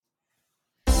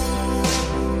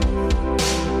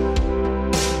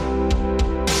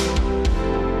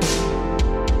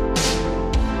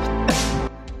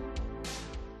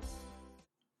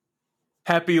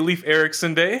Happy Leif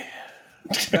Erikson Day,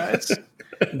 guys.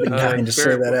 You've been dying to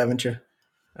say that, haven't you?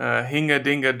 Hinga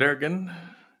Dinga Durgan.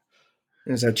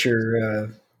 Is that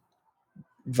your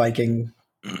Viking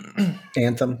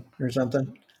anthem or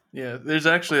something? Yeah, there's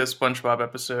actually a SpongeBob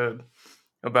episode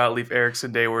about Leif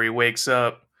Erikson Day where he wakes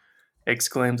up,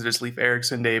 exclaims that it's Leif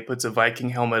Erikson Day, puts a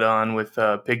Viking helmet on with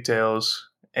pigtails,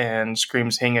 and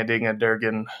screams Hinga Dinga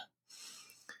Durgan,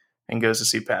 and goes to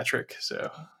see Patrick.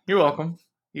 So you're welcome.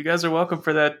 You guys are welcome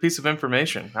for that piece of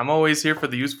information. I'm always here for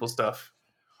the useful stuff.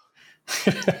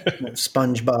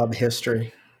 SpongeBob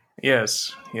history.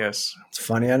 Yes. It's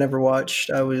funny. I never watched.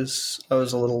 I was a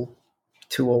little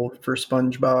too old for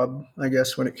SpongeBob, I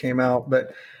guess, when it came out.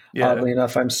 But oddly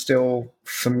enough, I'm still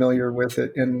familiar with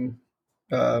it in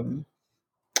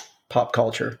pop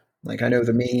culture. Like I know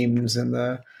the memes and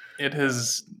the. It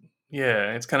has,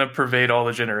 it's kind of pervade all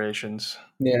the generations.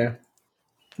 Yeah.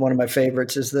 One of my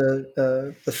favorites is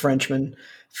the Frenchman.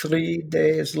 3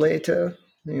 days later,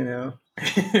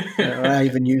 I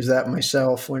even use that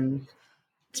myself when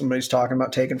somebody's talking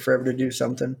about taking forever to do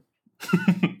something.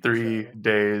 3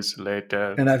 days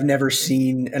later. And I've never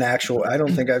seen I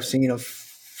don't think I've seen a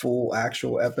full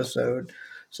actual episode.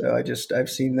 So I've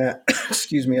seen that,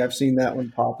 I've seen that one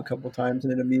pop a couple times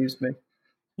and it amused me.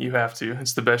 You have to.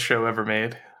 It's the best show ever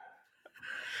made.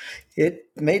 It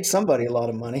made somebody a lot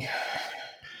of money.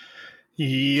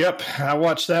 Yep, I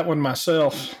watched that one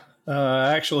myself.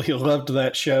 I actually loved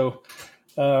that show.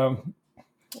 I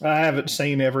haven't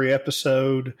seen every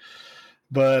episode,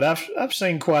 but I've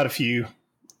seen quite a few.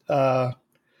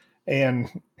 And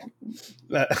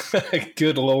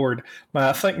good Lord,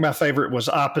 I think my favorite was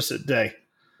Opposite Day.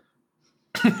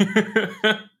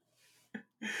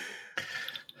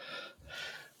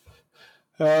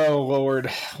 Oh, Lord.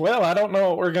 Well, I don't know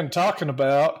what we're going to talking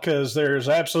about because there's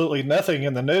absolutely nothing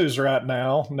in the news right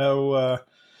now. No,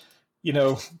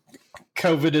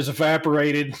 COVID has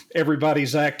evaporated.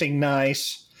 Everybody's acting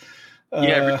nice.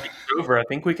 Everything's over. I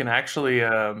think we can actually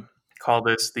call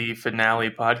this the finale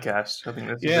podcast. I think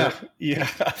that's it. Yeah.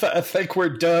 I think we're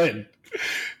done.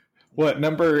 What,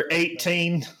 number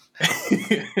 18?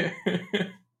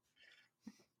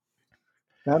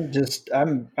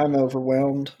 I'm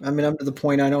overwhelmed. I mean, I'm to the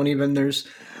point I don't even. There's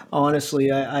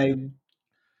honestly, I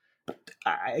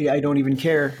don't even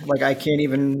care. Like I can't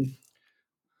even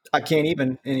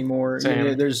anymore.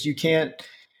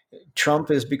 Trump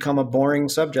has become a boring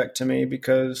subject to me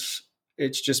because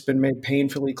it's just been made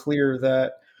painfully clear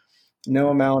that no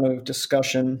amount of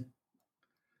discussion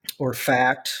or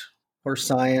fact or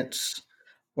science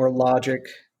or logic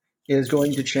is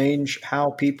going to change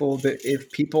how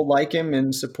if people like him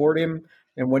and support him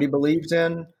and what he believes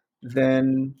in,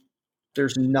 then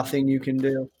there's nothing you can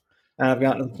do. And I've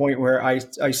gotten to the point where I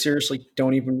seriously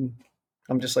don't even,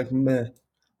 I'm just like, meh.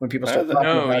 When people start talking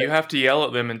about you have to yell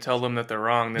at them and tell them that they're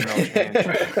wrong, then they'll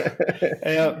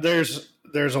change.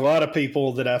 There's a lot of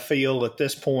people that I feel at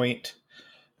this point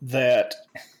that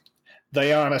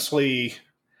they honestly,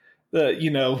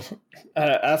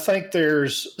 I think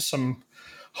there's some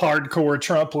hardcore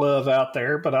Trump love out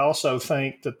there, but I also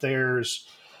think that there's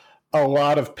a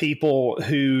lot of people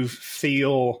who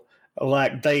feel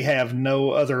like they have no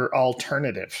other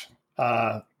alternative,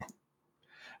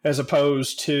 as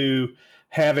opposed to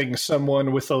having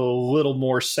someone with a little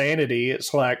more sanity.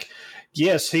 It's like,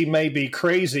 yes, he may be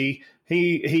crazy.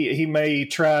 He may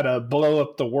try to blow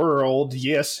up the world.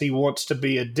 Yes, he wants to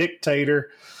be a dictator.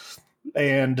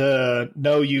 And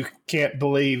no, you can't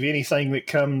believe anything that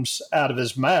comes out of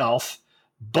his mouth.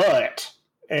 But,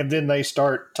 and then they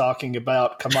start talking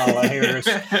about Kamala Harris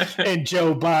and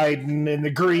Joe Biden and the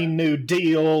Green New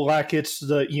Deal like it's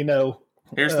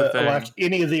here's the thing. Like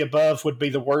any of the above would be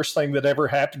the worst thing that ever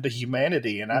happened to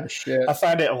humanity. And I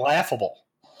find it laughable.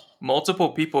 Multiple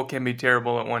people can be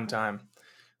terrible at one time.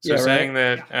 So saying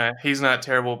that he's not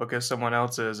terrible because someone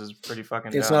else is pretty fucking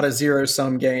dumb. It's not a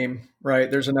zero-sum game, right?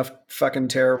 There's enough fucking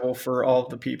terrible for all of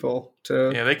the people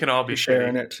to they can all be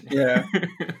sharing it. Yeah.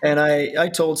 And I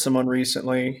told someone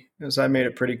recently, as I made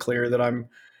it pretty clear that I'm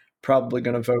probably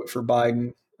going to vote for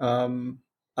Biden.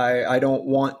 I don't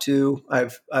want to.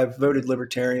 I've voted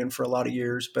Libertarian for a lot of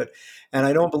years, and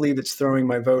I don't believe it's throwing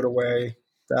my vote away.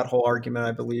 That whole argument,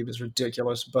 I believe, is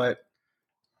ridiculous. But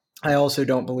I also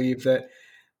don't believe that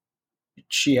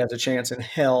she has a chance in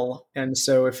hell. And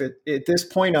so at this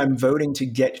point, I'm voting to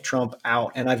get Trump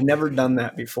out. And I've never done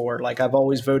that before. Like I've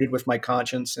always voted with my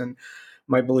conscience and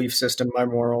my belief system, my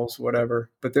morals,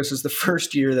 whatever. But this is the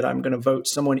first year that I'm going to vote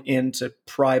someone in to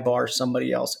pry bar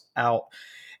somebody else out.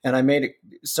 And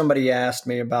somebody asked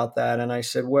me about that. And I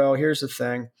said, well, here's the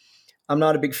thing. I'm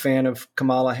not a big fan of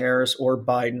Kamala Harris or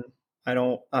Biden.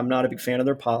 I'm not a big fan of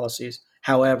their policies.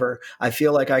 However, I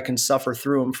feel like I can suffer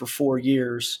through them for 4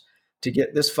 years to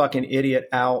get this fucking idiot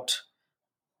out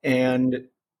and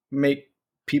make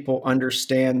people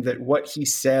understand that what he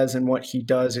says and what he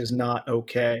does is not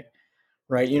okay.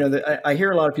 Right. I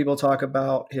hear a lot of people talk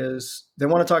about they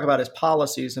want to talk about his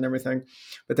policies and everything,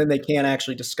 but then they can't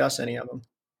actually discuss any of them.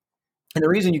 And the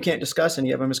reason you can't discuss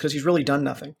any of them is because he's really done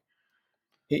nothing.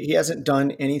 He hasn't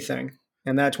done anything.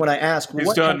 And that's when I ask.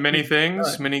 He's done many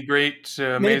things, many great,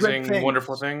 amazing, great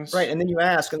wonderful things. Right. And then you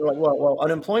ask, and they're like, well,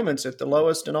 unemployment's at the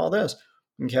lowest and all this.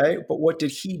 Okay. But what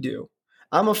did he do?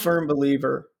 I'm a firm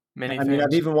believer.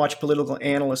 I've even watched political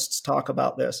analysts talk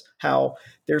about this, how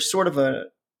there's sort of a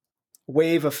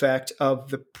wave effect of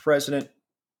the president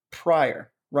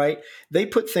prior, right? They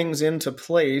put things into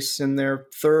place in their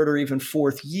third or even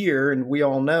fourth year, and we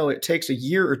all know it takes a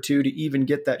year or two to even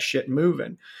get that shit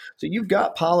moving. So you've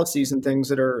got policies and things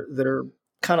that are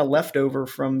kind of left over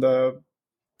from the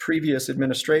previous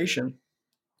administration.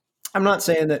 I'm not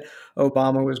saying that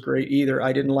Obama was great either.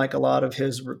 I didn't like a lot of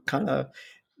his kind of,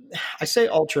 I say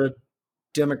ultra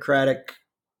democratic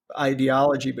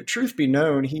ideology, but truth be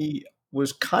known, he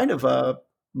was kind of a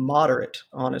moderate,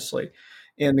 honestly,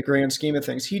 in the grand scheme of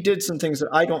things. He did some things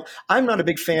that I'm not a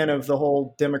big fan of the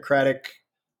whole Democratic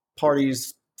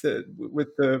parties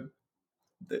with the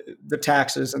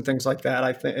taxes and things like that.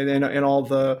 I think, and all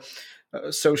the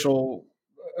social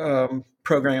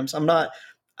programs.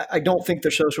 I don't think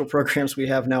the social programs we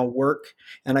have now work,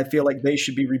 and I feel like they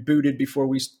should be rebooted before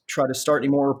we try to start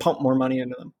anymore or pump more money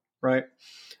into them, right?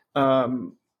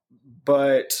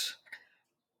 But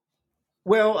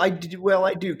I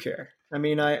do care. I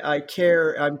mean, I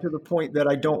care. I'm to the point that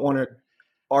I don't want to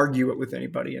argue it with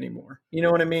anybody anymore. You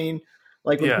know what I mean?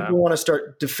 Like when people want to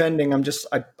start defending,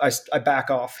 I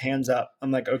back off, hands up. I'm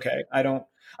like, okay, I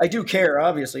do care.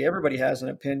 Obviously, everybody has an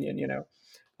opinion,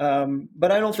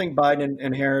 but I don't think Biden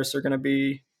and Harris are going to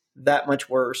be that much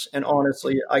worse. And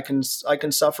honestly, I can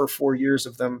suffer 4 years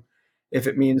of them if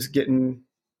it means getting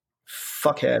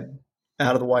fuckhead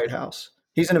out of the White House.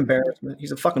 He's an embarrassment.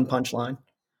 He's a fucking punchline.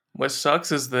 What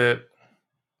sucks is that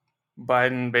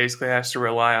Biden basically has to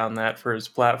rely on that for his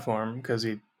platform because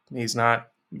he's not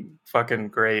fucking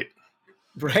great.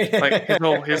 Right.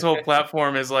 Like his whole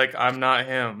platform is like, I'm not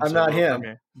him. I'm not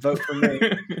him. Vote for me.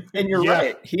 And you're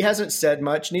right. He hasn't said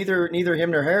much. Neither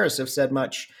him nor Harris have said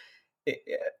much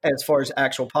as far as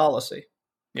actual policy.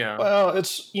 Yeah. Well,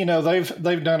 it's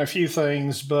they've done a few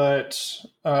things, but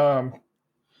believe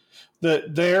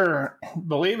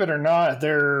it or not,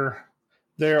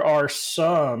 there are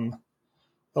some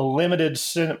limited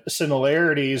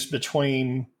similarities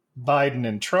between Biden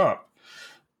and Trump.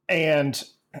 And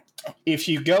if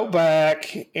you go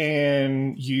back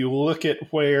and you look at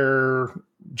where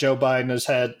Joe Biden has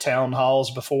had town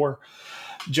halls before,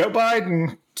 Joe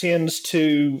Biden tends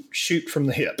to shoot from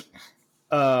the hip.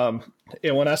 And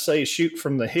when I say shoot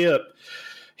from the hip,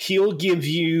 he'll give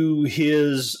you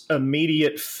his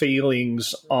immediate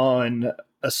feelings on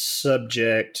a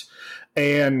subject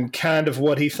and kind of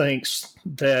what he thinks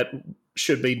that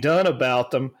should be done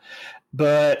about them.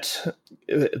 But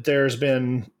there's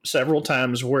been several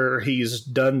times where he's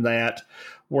done that,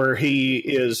 where he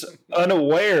is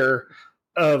unaware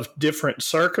of different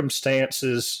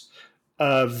circumstances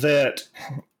that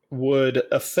would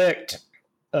affect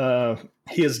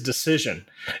his decision,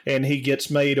 and he gets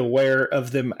made aware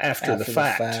of them after the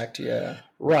fact. Yeah.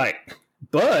 Right.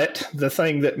 But the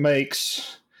thing that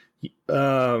makes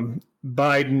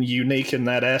Biden unique in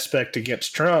that aspect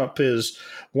against Trump is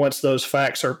once those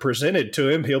facts are presented to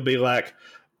him, he'll be like,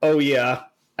 oh yeah,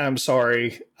 I'm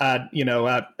sorry. I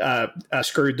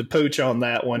screwed the pooch on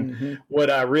that one. Mm-hmm.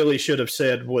 What I really should have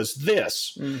said was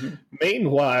this. Mm-hmm.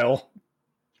 Meanwhile,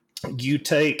 you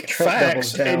take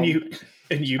facts and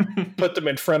you put them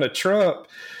in front of Trump,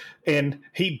 and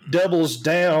he doubles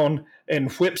down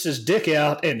and whips his dick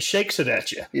out and shakes it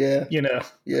at you. Yeah.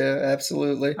 Yeah,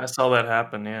 absolutely. I saw that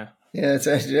happen. Yeah. Yeah. It's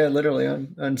literally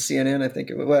on CNN. I think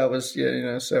it was,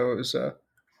 so it was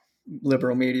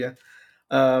liberal media.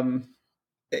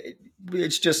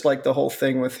 It's just like the whole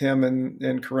thing with him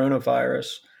and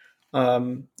coronavirus.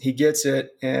 He gets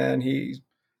it and he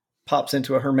pops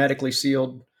into a hermetically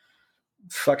sealed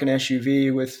fucking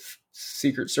SUV with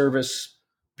Secret Service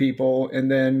people,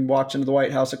 and then walks into the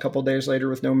White House a couple of days later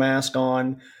with no mask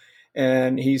on,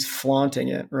 and he's flaunting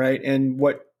it, right? And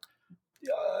what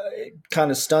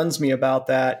kind of stuns me about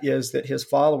that is that his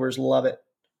followers love it.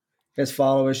 His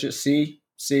followers just see,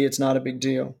 it's not a big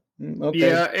deal. Okay.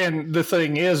 Yeah, and the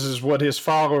thing is what his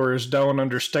followers don't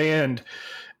understand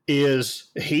is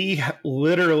he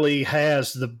literally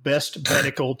has the best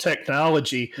medical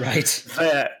technology Right.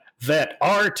 that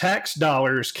our tax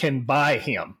dollars can buy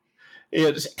him.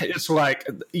 It's like,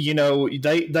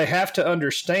 they have to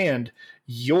understand,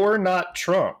 you're not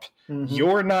Trump. Mm-hmm.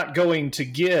 You're not going to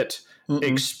get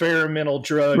experimental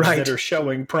drugs that are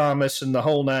showing promise in the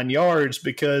whole 9 yards,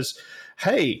 because,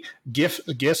 hey,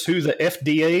 guess who the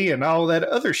FDA and all that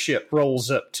other shit rolls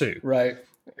up to? Right.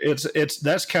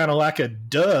 That's kind of like a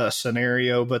duh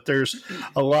scenario, but there's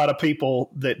a lot of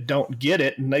people that don't get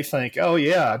it, and they think, oh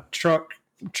yeah, Trump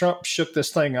shook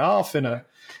this thing off in a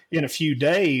few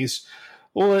days.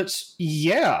 Well,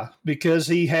 because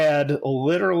he had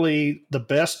literally the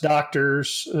best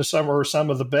doctors, some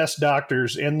of the best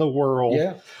doctors in the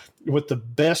world, with the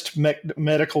best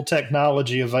medical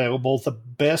technology available, the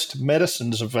best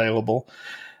medicines available.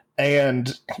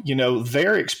 And,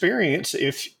 their experience,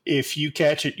 if you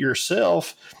catch it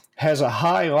yourself, has a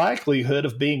high likelihood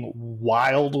of being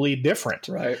wildly different.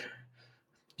 Right.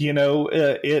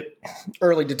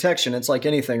 Early detection. It's like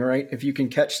anything, right? If you can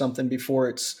catch something before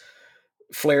it's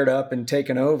flared up and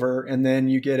taken over, and then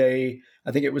you get I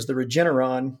think it was the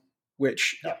Regeneron,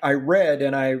 which I read,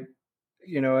 and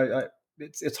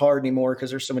it's hard anymore because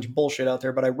there's so much bullshit out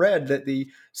there, but I read that the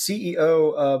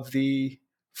CEO of the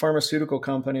pharmaceutical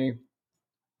company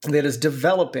that is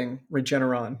developing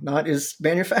Regeneron, not is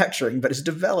manufacturing, but is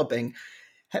developing,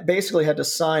 basically had to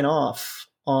sign off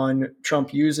on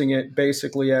Trump using it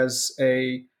basically as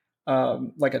a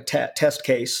test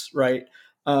case, right?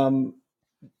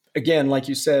 Again, like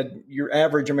you said, your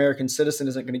average American citizen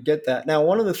isn't going to get that. Now,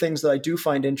 one of the things that I do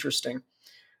find interesting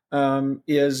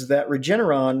is that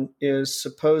Regeneron is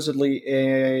supposedly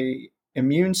an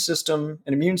immune system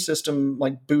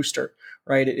like booster,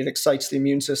 right? It excites the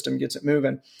immune system, gets it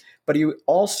moving. But he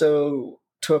also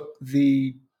took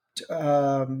the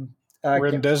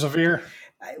remdesivir.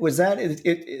 Was that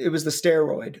it was the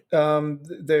steroid?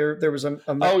 There was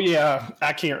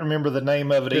I can't remember the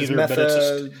name of it either. But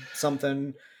it's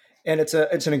something. And it's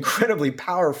an incredibly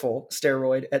powerful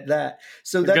steroid at that.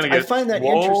 So I find that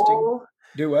interesting.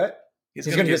 Do what? He's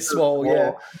going to get swole.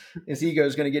 Yeah, his ego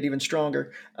is going to get even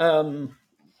stronger.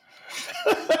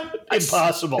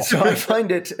 Impossible. So I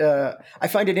find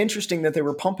it interesting that they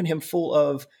were pumping him full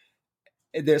of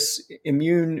this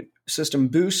immune system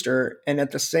booster, and at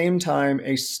the same time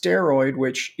a steroid,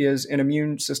 which is an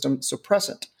immune system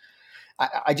suppressant.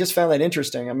 I just found that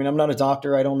interesting. I mean, I'm not a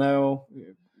doctor. I don't know.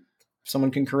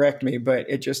 Someone can correct me, but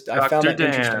I found that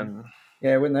interesting.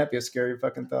 Yeah, wouldn't that be a scary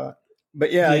fucking thought?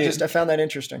 But I found that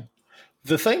interesting.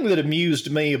 The thing that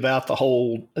amused me about the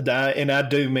whole, and I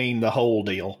do mean the whole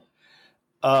deal,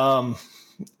 because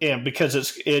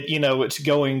it's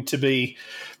going to be,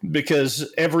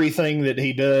 because everything that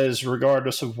he does,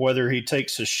 regardless of whether he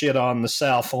takes a shit on the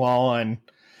South Lawn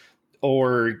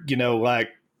or,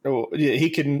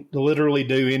 he can literally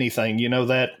do anything,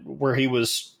 that where he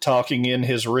was talking in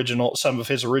some of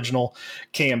his original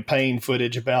campaign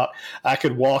footage about, I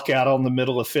could walk out on the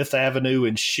middle of Fifth Avenue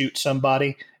and shoot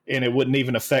somebody and it wouldn't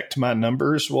even affect my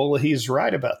numbers. Well, he's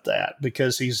right about that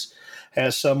because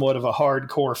has somewhat of a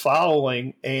hardcore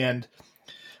following. And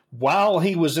while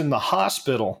he was in the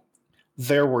hospital,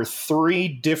 there were 3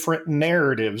 different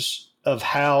narratives of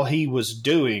how he was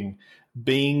doing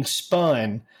being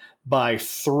spun by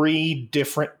 3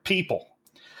 different people.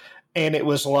 And it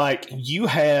was like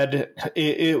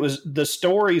the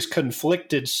stories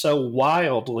conflicted so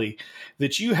wildly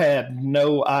that you had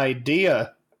no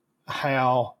idea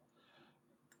how.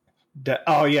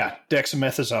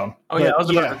 Dexamethasone. Oh, yeah, I was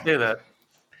about to say that.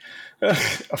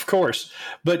 Of course.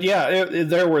 But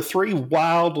there were 3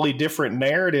 wildly different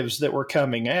narratives that were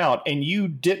coming out, and you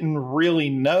didn't really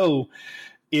know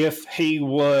if he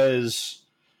was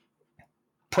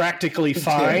practically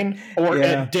fine or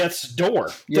at death's door.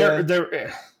 Yeah.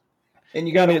 And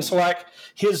it's like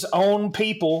his own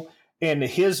people and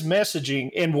his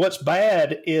messaging. And what's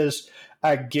bad is,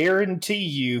 I guarantee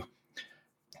you,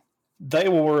 they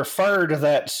will refer to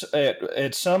that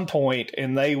at some point,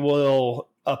 and they will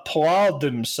applaud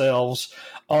themselves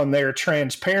on their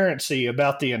transparency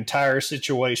about the entire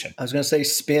situation. I was going to say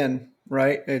spin,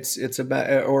 right? It's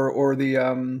about or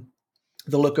the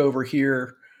look over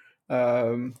here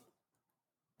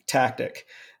tactic.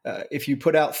 If you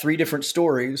put out 3 different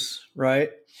stories, right,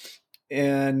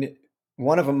 and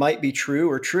one of them might be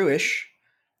true or true-ish,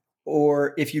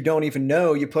 or if you don't even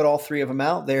know, you put all 3 of them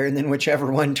out there, and then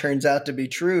whichever one turns out to be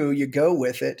true, you go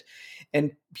with it.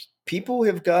 And people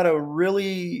have got a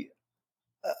really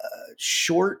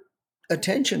short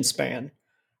attention span,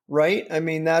 right? I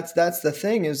mean, that's the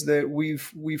thing, is that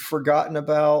we've forgotten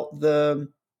about the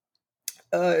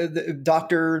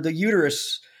the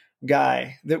uterus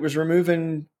guy that was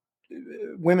removing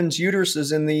women's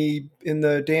uteruses in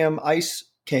the damn ICE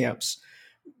camps.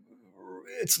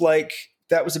 It's like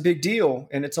that was a big deal,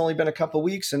 and it's only been a couple of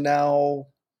weeks, and now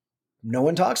no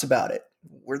one talks about it.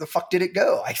 Where the fuck did it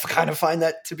go? I kind of find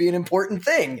that to be an important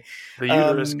thing. The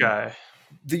uterus guy.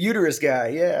 The uterus guy,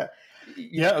 yeah.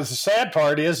 Yeah, the sad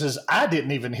part is I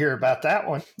didn't even hear about that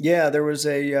one. Yeah, there was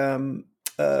a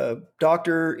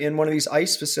doctor in one of these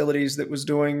ICE facilities that was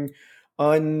doing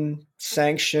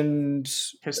unsanctioned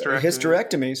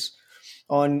hysterectomies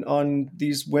on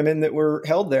these women that were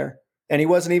held there. And he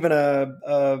wasn't even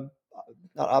a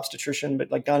not obstetrician, but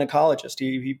like gynecologist.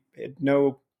 He had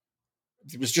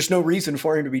there was just no reason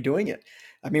for him to be doing it.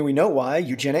 I mean, we know why,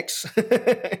 eugenics,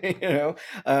 but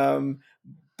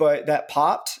that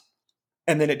popped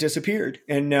and then it disappeared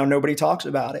and now nobody talks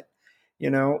about it.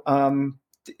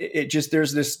 It just,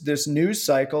 there's this news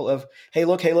cycle of, hey,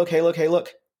 look.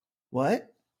 What?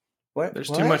 There's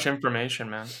too much information,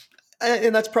 man.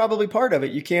 And that's probably part of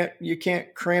it. You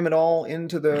can't cram it all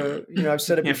into the, I've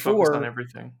said it before. On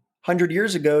everything. 100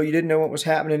 years ago, you didn't know what was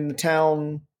happening in the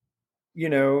town.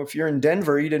 If you're in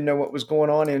Denver, you didn't know what was going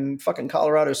on in fucking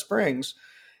Colorado Springs.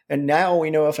 And now we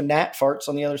know if a gnat farts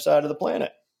on the other side of the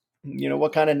planet,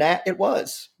 what kind of gnat it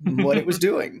was, what it was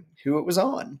doing, who it was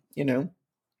on,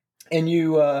 and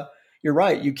you're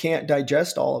right. You can't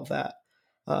digest all of that.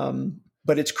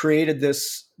 But it's created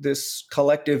this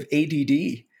collective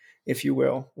ADD, if you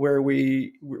will, where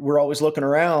we're always looking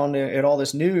around at all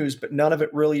this news, but none of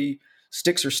it really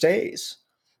sticks or stays.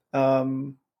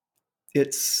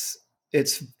 It's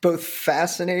both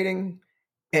fascinating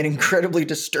and incredibly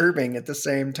disturbing at the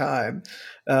same time,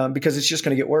 because it's just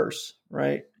going to get worse,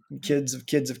 right? Kids of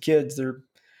kids, they're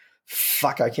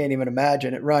I can't even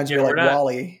imagine. It reminds me like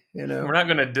WALL-E, We're not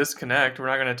going to disconnect. We're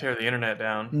not going to tear the internet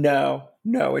down. No,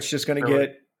 it's just going to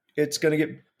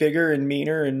get bigger and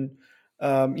meaner. And,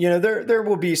 there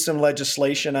will be some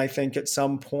legislation, I think, at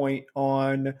some point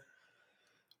on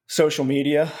social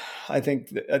media. I think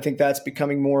that's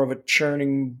becoming more of a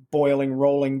churning, boiling,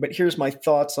 rolling. But here's my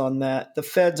thoughts on that. The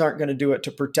feds aren't going to do it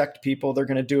to protect people. They're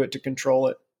going to do it to control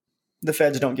it. The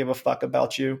feds don't give a fuck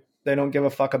about you. They don't give a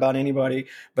fuck about anybody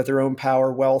but their own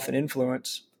power, wealth, and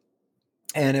influence.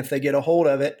 And if they get a hold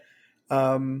of it,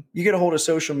 you get a hold of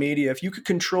social media. If you could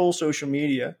control social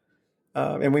media,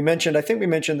 and I think we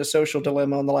mentioned the social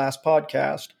dilemma on the last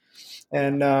podcast.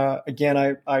 And again,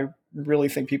 I really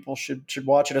think people should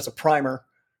watch it as a primer,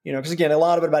 because again, a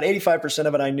lot of it, about 85%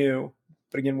 of it I knew,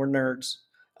 but again, we're nerds.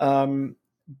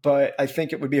 But I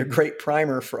think it would be a great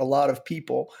primer for a lot of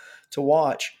people to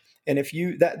watch. And if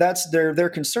that's their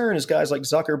concern is guys like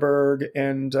Zuckerberg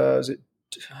and I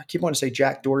keep wanting to say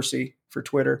Jack Dorsey for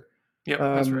Twitter. Yep,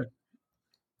 that's right.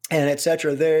 And et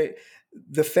cetera.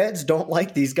 The feds don't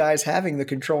like these guys having the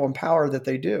control and power that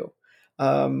they do.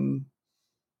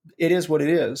 It is what it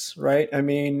is, right? I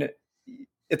mean,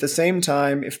 at the same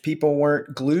time, if people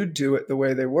weren't glued to it the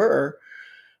way they were,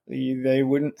 they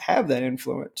wouldn't have that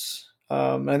influence.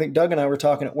 I think Doug and I were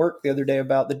talking at work the other day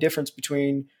about the difference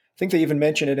between, I think they even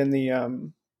mentioned it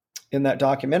in that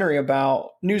documentary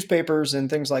about newspapers and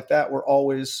things like that were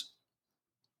always,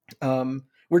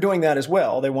 we're doing that as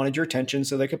well. They wanted your attention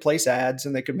so they could place ads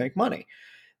and they could make money.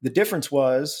 The difference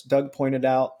was, Doug pointed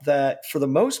out, that for the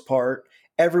most part,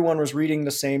 everyone was reading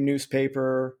the same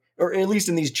newspaper, or at least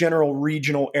in these general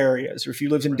regional areas. Or if you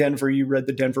lived in Denver, you read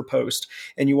the Denver Post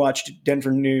and you watched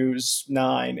Denver News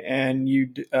 9 and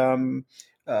you'd,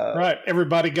 right.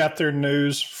 Everybody got their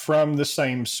news from the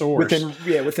same source.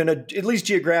 Within at least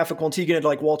geographical, until you get into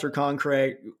like Walter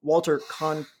Cronkite.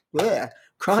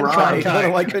 I don't know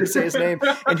why I couldn't say his name.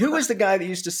 And who was the guy that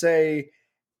used to say,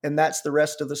 and that's the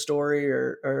rest of the story,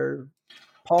 or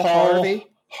Paul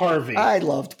Harvey? I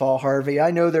loved Paul Harvey.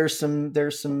 I know there's some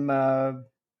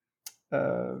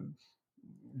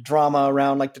drama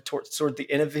around like toward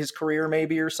the end of his career,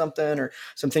 maybe, or something, or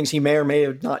some things he may or may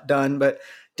have not done, but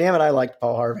damn it, I liked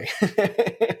Paul Harvey.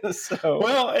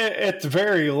 Well, at the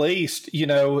very least,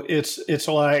 it's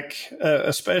like,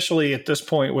 especially at this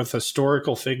point with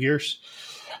historical figures,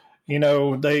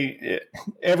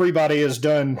 everybody has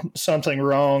done something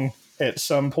wrong at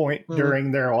some point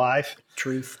during their life.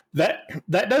 Truth. That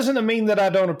doesn't mean that I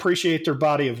don't appreciate their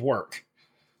body of work.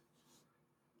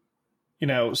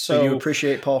 So you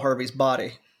appreciate Paul Harvey's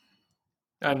body.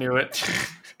 I knew it.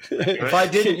 If I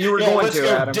didn't, you were going to,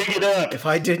 Adam. Dig it up. If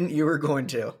I didn't, you were going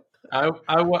to. I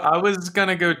was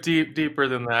gonna go deeper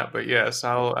than that, but yes,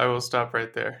 I will stop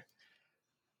right there.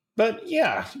 But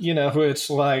yeah, it's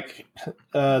like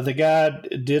the guy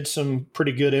did some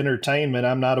pretty good entertainment.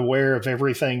 I'm not aware of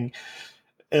everything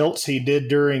else he did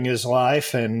during his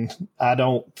life, and I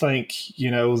don't think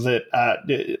that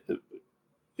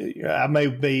I may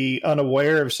be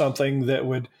unaware of something that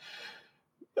would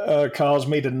cause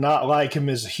me to not like him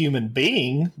as a human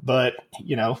being, but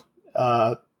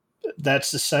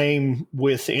that's the same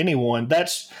with anyone.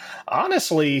 That's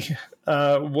honestly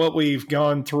what we've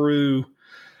gone through.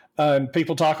 And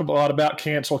people talk a lot about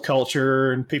cancel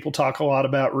culture, and people talk a lot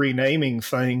about renaming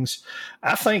things.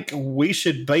 I think we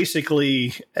should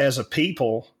basically, as a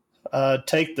people,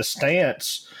 take the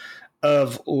stance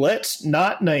of let's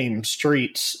not name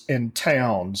streets and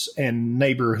towns and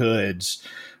neighborhoods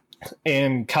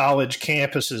and college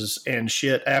campuses and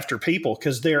shit after people,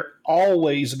 because they're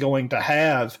always going to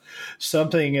have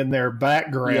something in their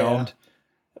background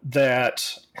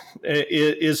that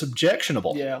is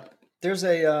objectionable. Yeah. There's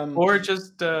a or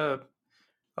just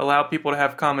allow people to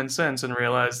have common sense and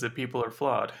realize that people are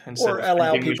flawed, or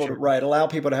allow people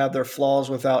to have their flaws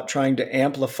without trying to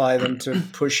amplify them to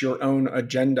push your own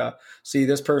agenda. See,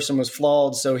 this person was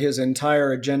flawed, so his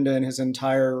entire agenda and his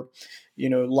entire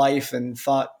life and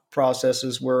thought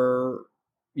processes were,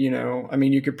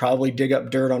 you could probably dig up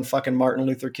dirt on fucking Martin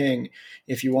Luther King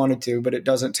if you wanted to, but it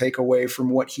doesn't take away from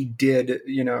what he did,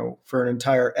 for an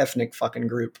entire ethnic fucking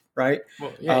group, right?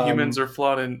 Well, yeah, humans are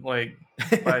flawed in by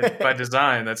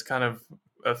design. That's kind of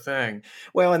a thing.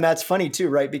 Well, and that's funny too,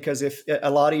 right? Because if a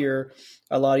lot of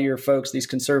your folks, these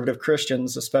conservative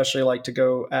Christians especially, like to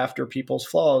go after people's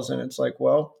flaws, and it's like,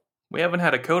 well, we haven't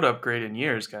had a code upgrade in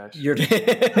years, guys. You're right.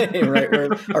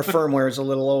 Our firmware is a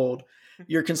little old.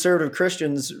 Your conservative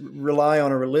Christians rely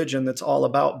on a religion that's all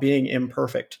about being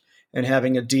imperfect and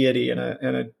having a deity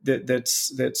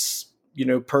that's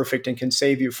perfect and can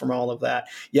save you from all of that.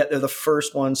 Yet they're the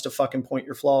first ones to fucking point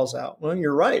your flaws out. Well,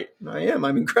 you're right. I am.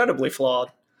 I'm incredibly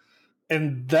flawed.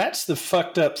 And that's the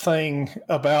fucked up thing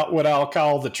about what I'll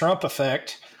call the Trump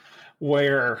effect,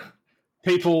 where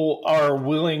people are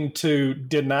willing to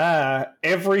deny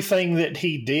everything that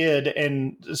he did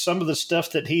and some of the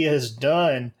stuff that he has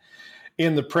done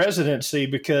in the presidency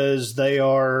because they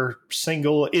are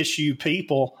single issue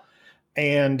people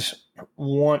and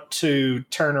want to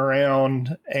turn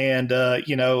around and,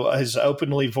 has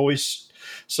openly voiced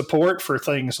support for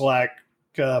things like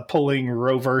pulling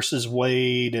Roe versus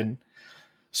Wade and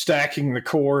stacking the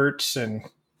courts and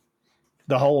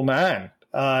the whole nine.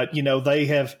 They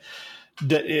have.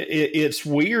 It's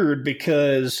weird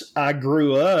because I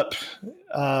grew up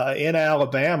in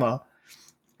Alabama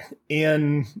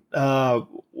in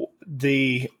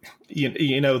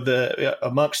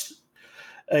amongst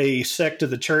a sect of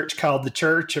the church called the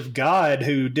Church of God,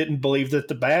 who didn't believe that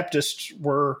the Baptists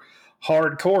were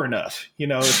hardcore enough.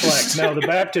 It's like, no, the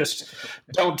Baptists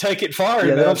don't take it far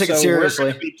enough. They don't take it seriously.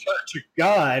 We're going to be Church of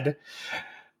God.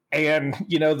 And,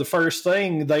 the first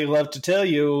thing they loved to tell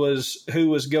you was who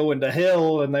was going to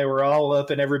hell, and they were all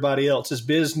up in everybody else's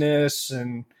business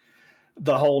and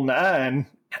the whole nine.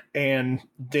 And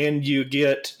then you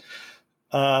get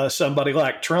somebody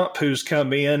like Trump who's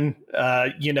come in,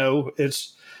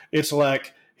 it's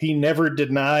like he never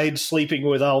denied sleeping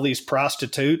with all these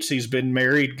prostitutes. He's been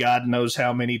married God knows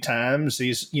how many times.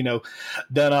 He's,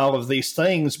 done all of these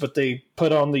things, but they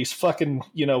put on these fucking,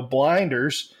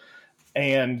 blinders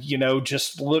and,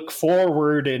 just look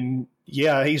forward and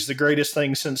he's the greatest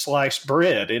thing since sliced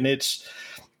bread. And it's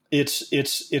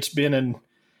been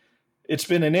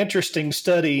an interesting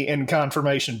study in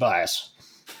confirmation bias.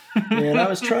 And I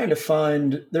was trying to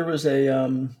find, there was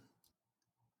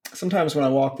sometimes when I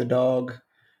walk the dog,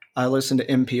 I listen to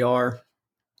NPR,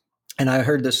 and I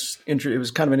heard this, it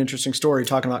was kind of an interesting story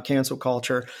talking about cancel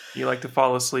culture. You like to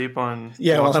fall asleep on...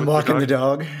 Yeah, while I'm walking the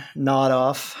dog, nod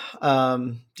off,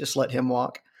 just let him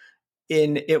walk.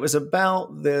 And it was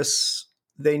about this,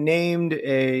 they named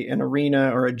an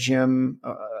arena or a gym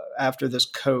after this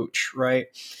coach, right?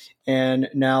 And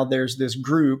now there's this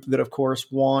group that, of course,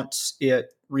 wants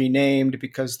it renamed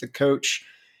because the coach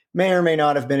may or may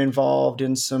not have been involved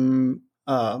in some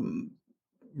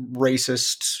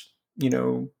racist,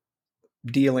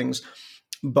 dealings.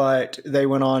 But they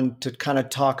went on to kind of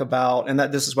talk about, and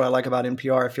this is what I like about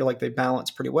NPR. I feel like they balance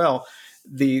pretty well.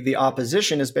 The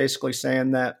opposition is basically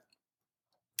saying that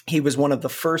he was one of the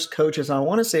first coaches. I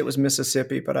want to say it was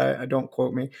Mississippi, but I don't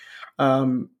quote me.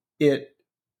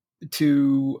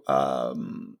 To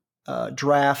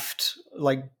draft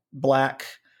like black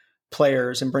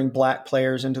players and bring black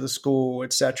players into the school,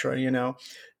 et cetera,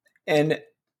 and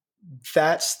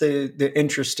that's the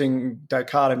interesting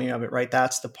dichotomy of it, right?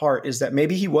 That's the part, is that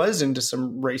maybe he was into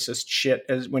some racist shit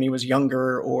when he was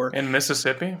younger, or in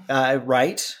Mississippi,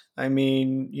 right? I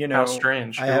mean, how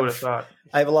strange. Who would have thought?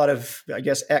 I have a lot of, I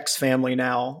guess, ex-family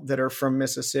now that are from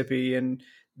Mississippi and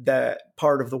that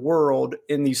part of the world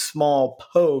in these small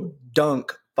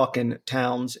podunk fucking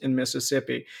towns in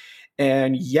Mississippi.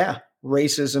 And yeah,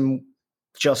 racism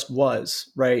just was,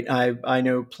 right? I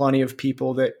know plenty of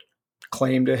people that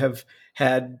claim to have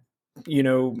had,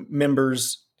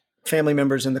 family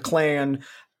members in the Klan.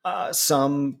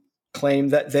 Some claim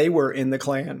that they were in the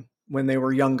Klan when they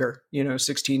were younger,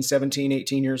 16, 17,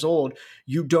 18 years old.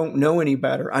 You don't know any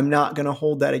better. I'm not going to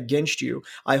hold that against you.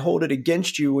 I hold it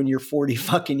against you when you're 40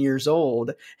 fucking years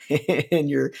old and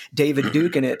you're David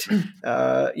Duking it.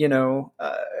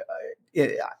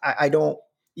 I don't,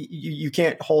 you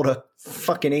can't hold a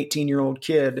fucking 18-year-old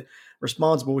kid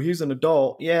responsible. He's an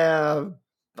adult. Yeah.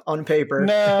 On paper.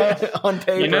 No. On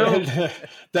paper.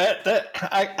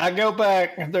 I go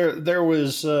back. There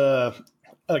was a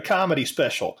comedy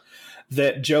special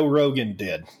that Joe Rogan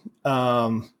did.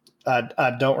 I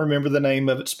don't remember the name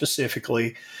of it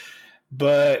specifically,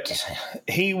 but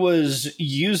he was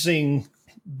using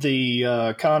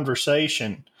the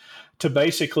conversation to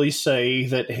basically say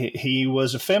that he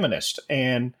was a feminist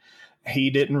and he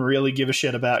didn't really give a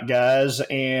shit about guys.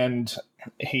 And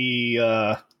he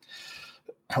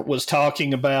was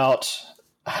talking about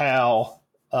how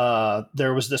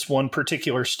there was this one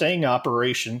particular sting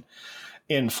operation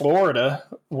in Florida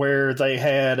where they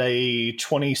had a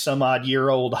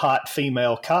 20-some-odd-year-old hot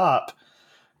female cop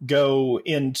go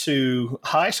into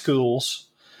high schools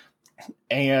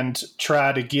and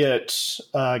try to get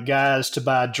guys to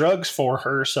buy drugs for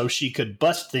her so she could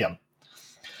bust them.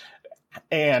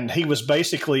 And he was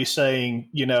basically saying,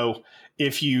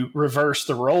 if you reverse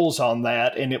the roles on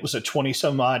that, and it was a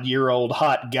 20-some-odd-year-old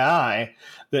hot guy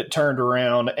that turned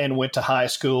around and went to high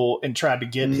school and tried to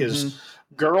get his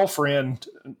girlfriend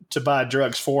to buy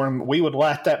drugs for him, we would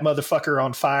light that motherfucker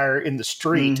on fire in the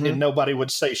street and nobody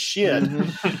would say shit.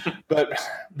 But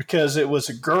because it was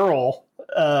a girl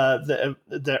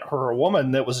or a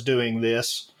woman that was doing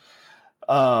this,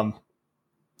 that,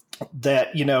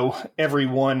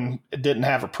 everyone didn't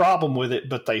have a problem with it,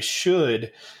 but they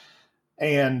should.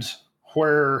 And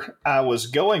where I was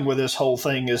going with this whole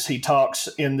thing is he talks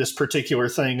in this particular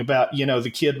thing about,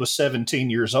 the kid was 17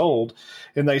 years old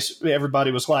and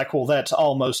everybody was like, well, that's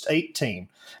almost 18.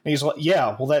 And he's like,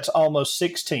 yeah, well, that's almost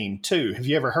 16 too. Have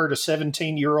you ever heard a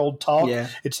 17-year-old talk? Yeah.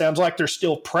 It sounds like they're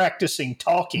still practicing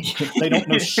talking. They don't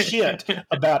know shit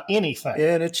about anything.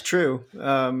 Yeah, and it's true.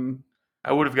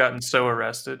 I would have gotten so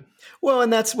arrested. Well,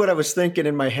 and that's what I was thinking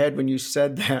in my head when you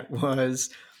said that was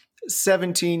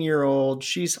 17-year-old,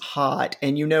 she's hot,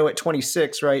 and at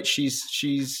 26, right? She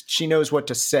knows what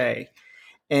to say.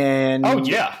 And oh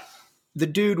yeah, the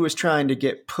dude was trying to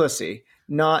get pussy,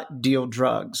 not deal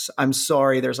drugs. I'm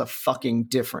sorry, there's a fucking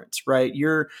difference, right?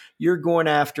 You're going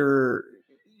after,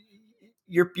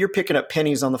 you're picking up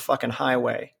pennies on the fucking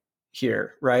highway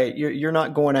here, right? You're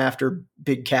not going after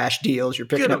big cash deals. You're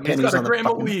picking up pennies on the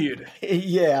fucking weed.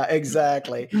 Yeah,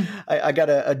 exactly. I got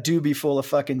a doobie full of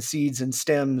fucking seeds and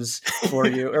stems for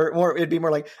you, or more. It'd be more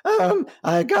like,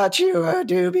 I got you a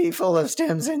doobie full of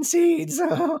stems and seeds.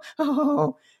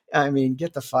 Oh. I mean,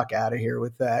 get the fuck out of here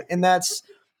with that. And that's,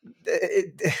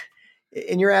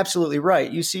 and you're absolutely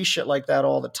right. You see shit like that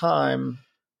all the time,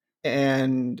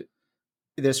 and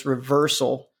this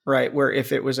reversal. Right, where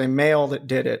if it was a male that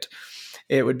did it,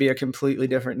 it would be a completely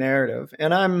different narrative.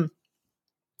 And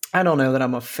I don't know that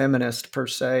I'm a feminist per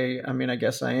se. I mean, I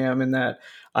guess I am in that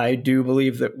I do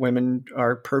believe that women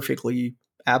are perfectly,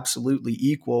 absolutely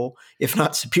equal, if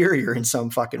not superior in some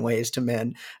fucking ways to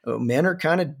men. Men are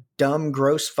kind of dumb,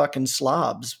 gross fucking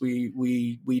slobs.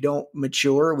 We don't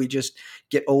mature. We just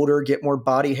get older, get more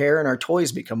body hair, and our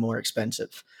toys become more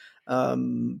expensive.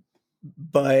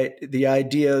 But the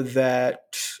idea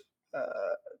that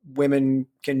women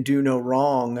can do no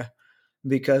wrong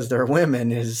because they're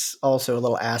women is also a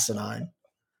little asinine.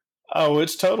 Oh,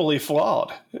 it's totally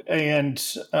flawed, and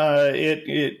as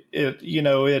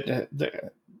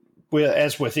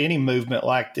with any movement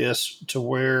like this, to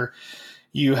where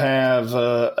you have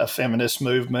a feminist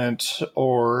movement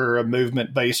or a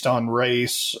movement based on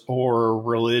race or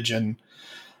religion.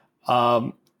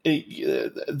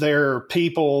 There are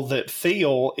people that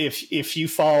feel if you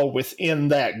fall within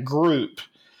that group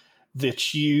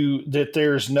that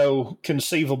there's no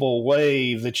conceivable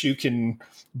way that you can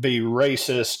be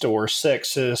racist or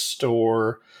sexist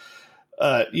or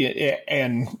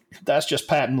and that's just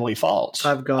patently false.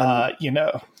 I was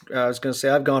going to say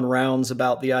I've gone rounds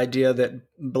about the idea that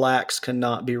blacks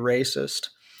cannot be racist,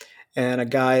 and a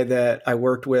guy that I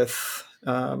worked with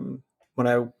when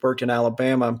I worked in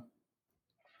Alabama.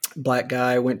 Black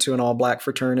guy, went to an all black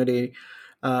fraternity.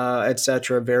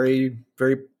 etc. Very,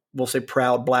 very, we'll say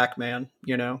proud black man,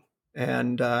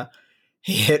 and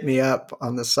he hit me up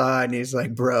on the side and he's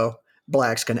like, bro,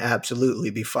 blacks can absolutely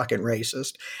be fucking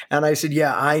racist. And I said,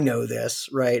 yeah, I know this,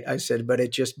 right? I said, but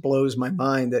it just blows my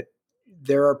mind that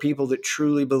there are people that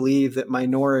truly believe that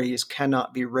minorities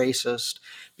cannot be racist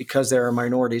because there are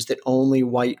minorities, that only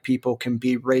white people can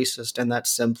be racist. And that's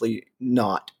simply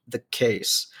not the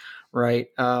case, right?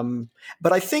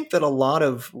 But I think that a lot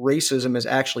of racism is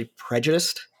actually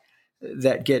prejudiced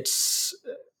that gets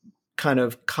kind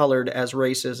of colored as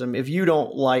racism. If you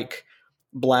don't like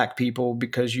black people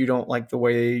because you don't like the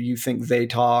way you think they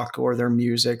talk or their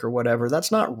music or whatever,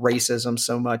 that's not racism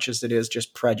so much as it is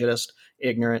just prejudiced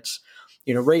ignorance.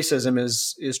 Racism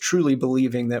is truly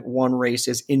believing that one race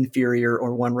is inferior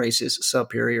or one race is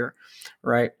superior,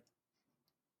 right?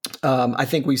 I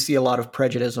think we see a lot of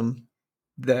prejudice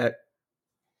that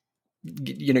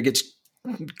gets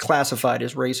classified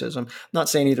as racism. I'm not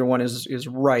saying either one is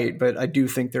right, but I do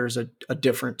think there's a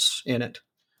difference in it.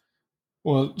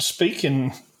 Well,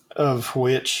 speaking of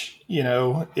which,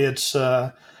 it's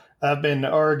I've been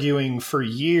arguing for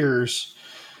years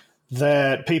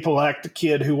that people like the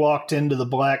kid who walked into the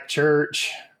black church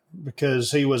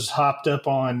because he was hopped up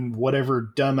on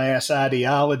whatever dumbass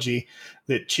ideology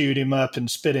that chewed him up and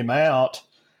spit him out.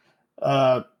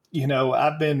 I've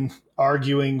been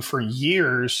arguing for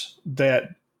years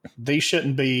that these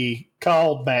shouldn't be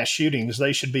called mass shootings.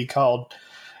 They should be called,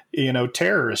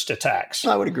 terrorist attacks.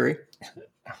 I would agree.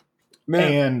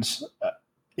 And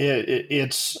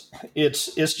it's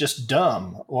just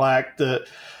dumb. Like the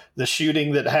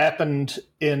shooting that happened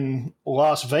in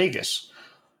Las Vegas.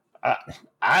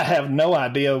 I have no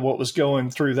idea what was going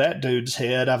through that dude's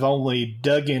head. I've only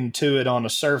dug into it on a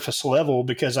surface level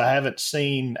because I haven't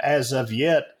seen, as of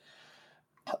yet,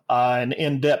 an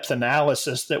in-depth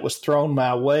analysis that was thrown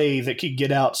my way that could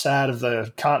get outside of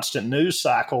the constant news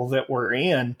cycle that we're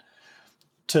in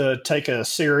to take a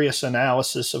serious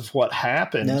analysis of what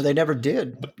happened. No, they never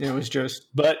did. It was just,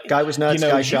 but guy was nuts,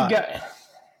 guy shot.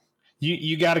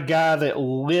 You got a guy that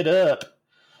lit up,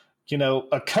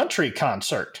 a country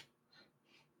concert.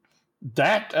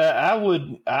 That I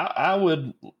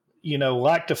would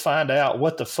like to find out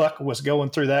what the fuck was going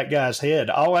through that guy's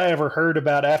head. All I ever heard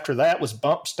about after that was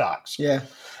bump stocks. Yeah.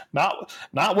 Not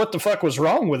what the fuck was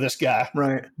wrong with this guy.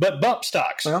 Right. But bump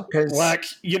stocks. Well,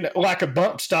 like a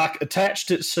bump stock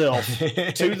attached itself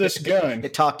to this gun.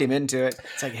 It talked him into it.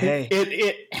 It's like, hey.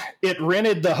 It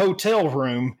rented the hotel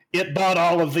room. It bought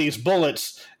all of these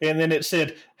bullets, and then it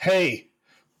said, hey,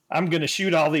 I'm going to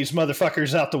shoot all these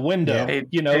motherfuckers out the window. Hey,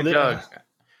 Doug,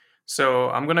 so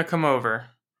I'm going to come over.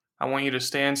 I want you to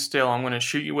stand still. I'm going to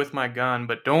shoot you with my gun,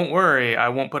 but don't worry, I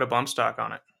won't put a bump stock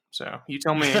on it. So you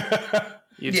tell me,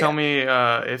 tell me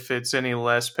if it's any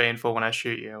less painful when I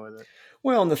shoot you with it.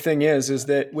 Well, and the thing is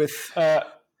that with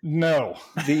no,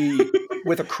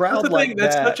 with a crowd like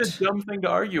that's that, such a dumb thing to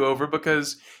argue over,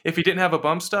 because if he didn't have a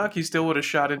bump stock, he still would have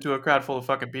shot into a crowd full of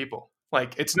fucking people.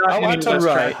 Like, it's not any less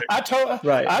tragic. I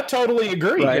totally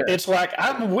agree. Right. It's like,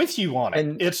 I'm with you on it.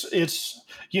 And it's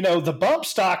the bump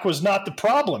stock was not the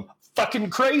problem. Fucking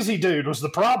crazy dude was the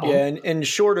problem. Yeah, and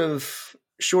short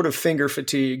of finger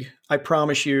fatigue, I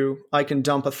promise you, I can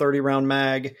dump a 30-round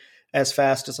mag as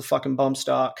fast as a fucking bump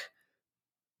stock.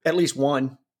 At least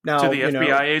one. Now, to the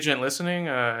FBI agent listening,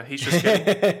 he's just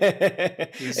kidding.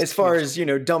 As far as,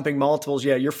 dumping multiples,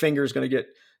 yeah, your finger's going to get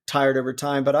tired over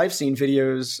time. But I've seen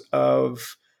videos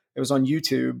of, it was on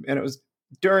YouTube, and it was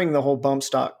during the whole bump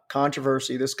stock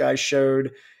controversy. This guy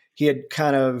showed he had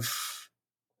kind of,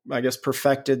 I guess,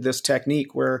 perfected this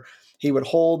technique where he would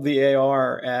hold the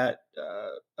AR at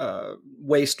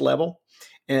waist level,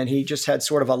 and he just had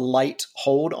sort of a light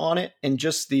hold on it, and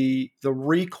just the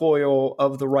recoil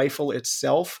of the rifle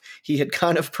itself, he had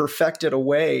kind of perfected a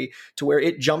way to where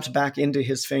it jumped back into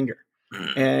his finger.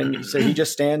 And so he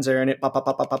just stands there and it pop, pop,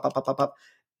 pop, pop, pop, pop, pop, pop.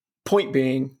 Point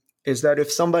being is that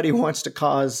if somebody wants to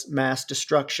cause mass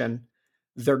destruction,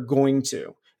 they're going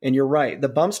to. And you're right. The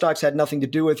bump stocks had nothing to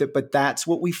do with it, but that's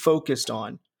what we focused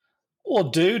on. Well,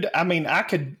 dude, I mean, I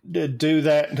could do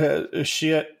that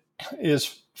shit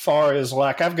as far as,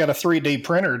 like, I've got a 3D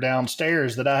printer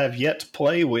downstairs that I have yet to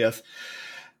play with.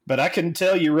 But I can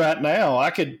tell you right now, I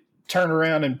could turn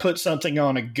around and put something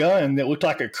on a gun that looked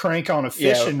like a crank on a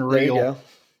fishing reel.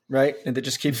 Right. And they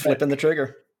just keep flipping the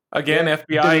trigger. Again,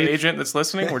 FBI agent that's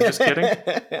listening, we're just kidding.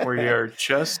 We are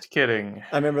just kidding.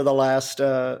 I remember the last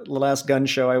gun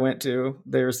show I went to,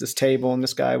 there was this table and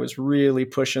this guy was really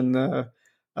pushing the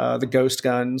ghost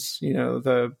guns,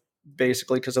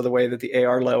 basically because of the way that the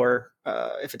AR lower,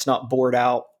 if it's not bored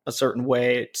out a certain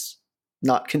way, it's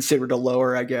not considered a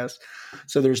lower, I guess.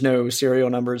 So there's no serial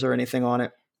numbers or anything on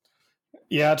it.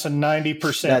 Yeah, it's a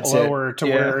 90% That's lower it. to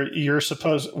Yeah. where you're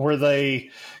supposed, where they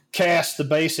cast the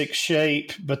basic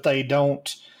shape, but they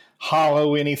don't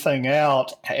hollow anything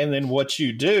out. And then what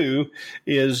you do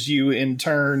is you in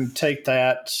turn take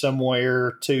that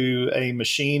somewhere to a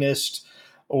machinist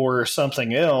or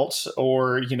something else,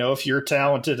 or, you know, if you're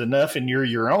talented enough and you're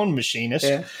your own machinist,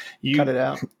 Yeah. you Cut it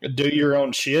out. do your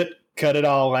own shit, cut it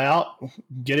all out,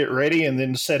 get it ready, and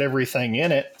then set everything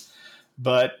in it.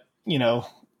 But, you know,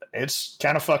 it's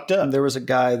kind of fucked up. There was a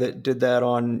guy that did that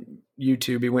on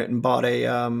YouTube. He went and bought a,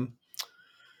 I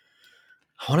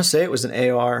want to say it was an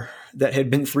AR that had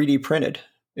been 3D printed.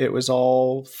 It was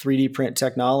all 3D print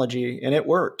technology, and it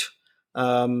worked.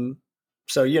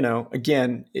 So, you know,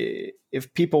 again,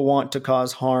 if people want to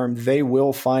cause harm, they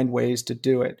will find ways to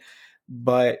do it.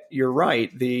 But you're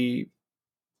right. The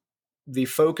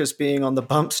focus being on the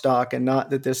bump stock and not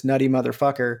that this nutty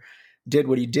motherfucker did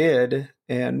what he did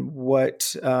and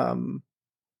what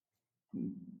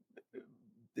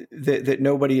that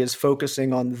nobody is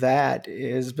focusing on that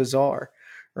is bizarre,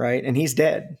 right? And he's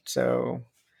dead. So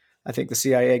I think the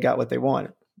CIA got what they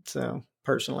wanted. So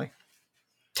personally,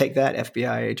 take that,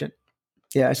 FBI agent.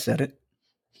 Yeah, I said it.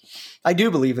 I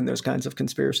do believe in those kinds of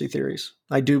conspiracy theories.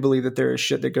 I do believe that there is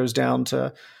shit that goes down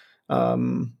to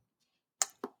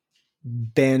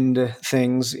bend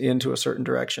things into a certain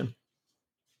direction.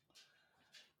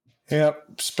 Yeah.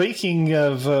 Speaking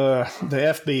of the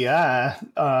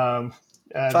FBI,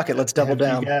 fuck it, let's double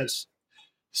down. You guys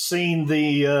seen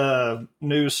the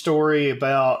news story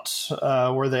about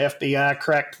where the FBI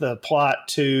cracked the plot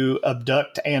to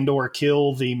abduct and or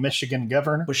kill the Michigan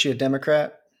governor? Was she a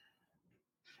Democrat?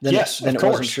 Yes, then of it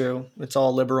course. wasn't true. It's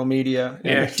all liberal media.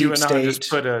 Yeah, deep QAnon state. just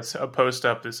put a post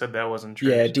up that said that wasn't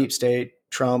true. Yeah, so. deep state,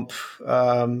 Trump,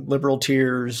 liberal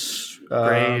tears.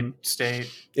 Great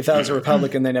state. If that was a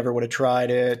Republican, they never would have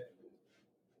tried it.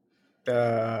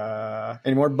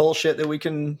 Any more bullshit that we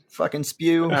can fucking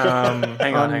spew?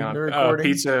 Hang on. the recording?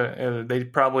 Pizza. They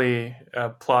probably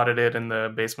plotted it in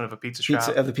the basement of a pizza shop.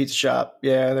 Of the pizza shop.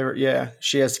 Yeah, they were. Yeah,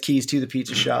 she has the keys to the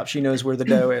pizza shop. She knows where the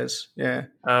dough is. Yeah,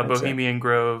 Bohemian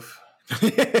Grove.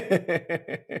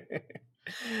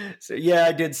 So yeah,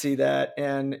 I did see that,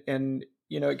 and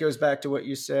you know, it goes back to what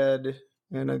you said,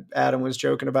 and Adam was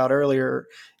joking about earlier,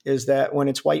 is that when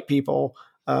it's white people,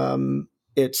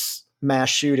 it's mass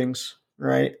shootings,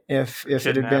 right? If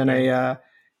it had been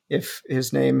if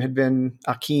his name had been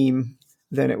Akeem,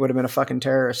 then it would have been a fucking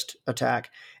terrorist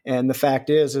attack. And the fact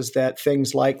is that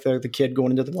things like the kid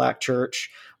going into the black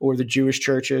church or the Jewish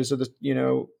churches or the, you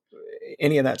know,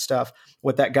 any of that stuff,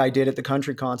 what that guy did at the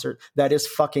country concert, that is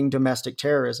fucking domestic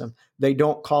terrorism. They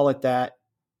don't call it that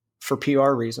for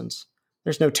PR reasons.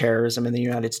 There's no terrorism in the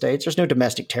United States. There's no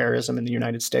domestic terrorism in the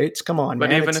United States. Come on, but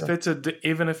man. Even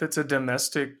if it's a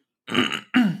domestic,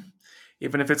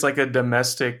 even if it's like a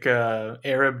domestic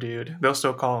Arab dude, they'll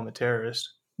still call him a terrorist.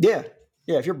 Yeah.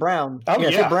 If you're brown,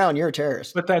 if you're brown, you're a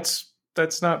terrorist. But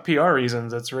that's not PR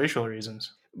reasons. That's racial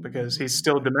reasons. Because he's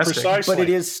still domestic. Precisely. But it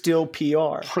is still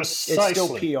PR. Precisely. It's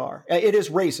still PR. It is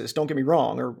racist. Don't get me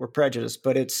wrong, or prejudiced,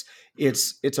 but it's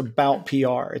about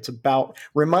PR. It's about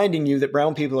reminding you that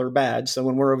brown people are bad. So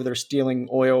when we're over there stealing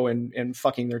oil and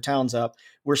fucking their towns up,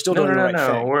 we're still doing the right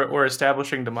thing. We're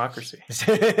establishing democracy.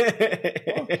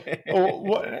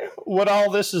 What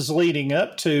all this is leading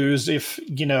up to is, if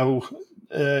you know,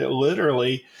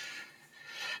 literally,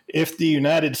 if the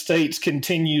United States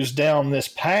continues down this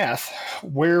path,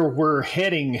 where we're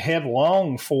heading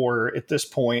headlong for at this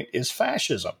point is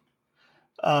fascism,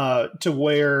 to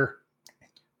where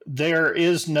there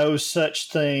is no such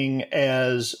thing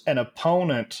as an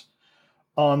opponent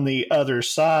on the other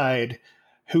side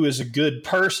who is a good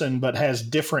person but has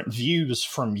different views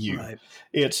from you. Right.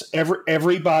 It's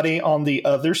everybody on the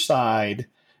other side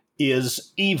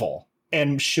is evil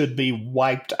and should be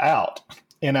wiped out.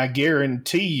 And I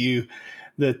guarantee you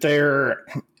that there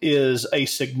is a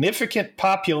significant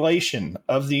population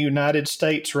of the United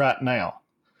States right now.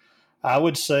 I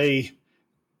would say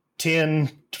 10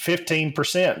 to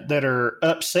 15% that are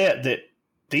upset that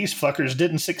these fuckers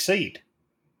didn't succeed.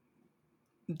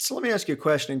 So let me ask you a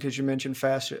question, because you mentioned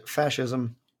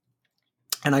fascism.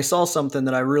 And I saw something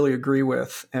that I really agree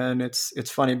with. And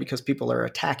it's funny because people are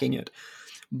attacking it.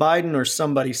 Biden or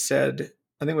somebody said,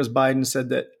 I think it was Biden, said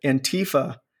that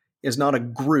Antifa is not a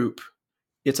group,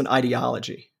 it's an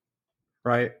ideology,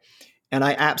 right? And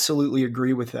I absolutely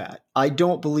agree with that. I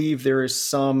don't believe there is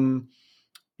some,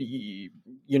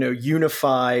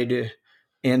 unified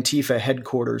Antifa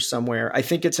headquarters somewhere. I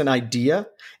think it's an idea,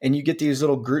 and you get these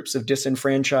little groups of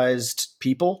disenfranchised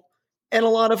people And a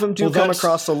lot of them do Well, come that's-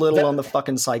 across a little that- on the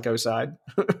fucking psycho side,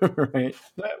 right?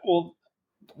 Well,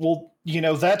 you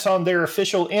know, that's on their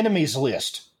official enemies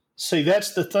list. See,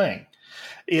 that's the thing.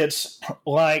 It's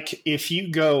like if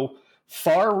you go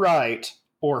far right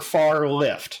or far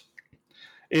left,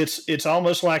 it's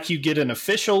almost like you get an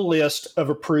official list of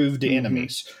approved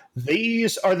enemies.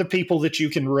 These are the people that you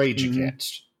can rage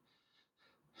against.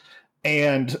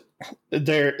 And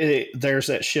there's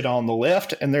that shit on the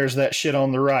left and there's that shit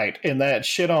on the right. And that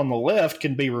shit on the left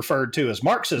can be referred to as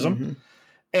Marxism.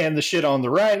 And the shit on the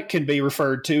right can be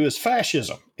referred to as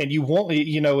fascism. And you won't,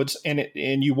 you know,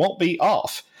 and you won't be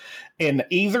off. And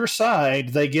either side,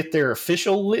 they get their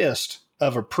official list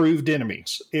of approved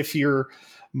enemies. If you're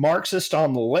Marxist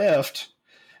on the left,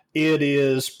 it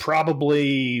is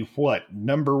probably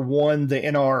number one, the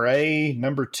NRA,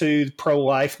 number two, the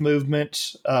pro-life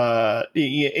movement,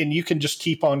 and you can just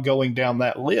keep on going down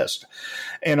that list.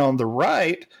 And on the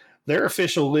right, their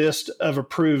official list of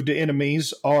approved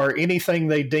enemies are anything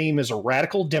they deem as a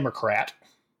radical Democrat.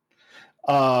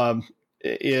 And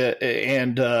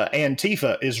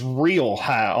Antifa is real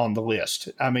high on the list.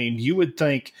 I mean, you would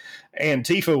think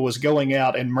Antifa was going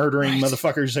out and murdering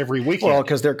motherfuckers every weekend. Well,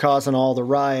 because they're causing all the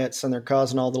riots and they're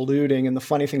causing all the looting. And the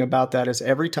funny thing about that is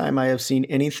every time I have seen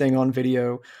anything on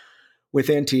video with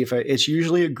Antifa, it's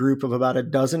usually a group of about a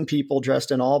dozen people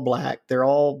dressed in all black. They're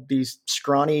all these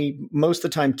scrawny, most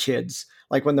of the time kids.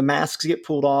 Like when the masks get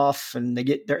pulled off and they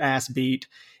get their ass beat,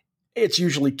 it's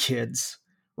usually kids,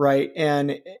 right?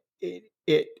 And it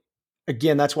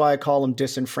again, that's why I call them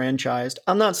disenfranchised.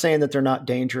 I'm not saying that they're not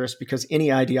dangerous because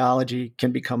any ideology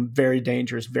can become very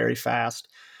dangerous very fast.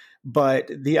 But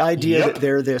the idea that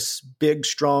they're this big,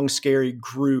 strong, scary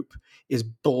group is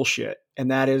bullshit.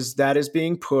 And that is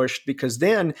being pushed because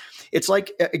then it's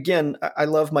like, again, I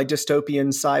love my dystopian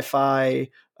sci-fi,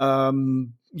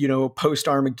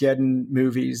 post-Armageddon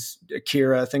movies,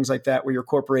 Akira, things like that, where your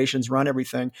corporations run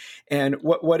everything. And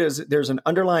there's an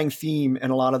underlying theme in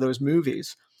a lot of those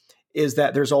movies is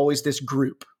that there's always this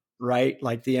group, right?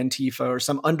 Like the Antifa or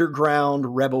some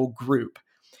underground rebel group.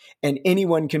 And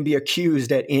anyone can be accused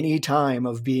at any time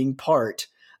of being part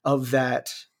of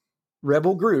that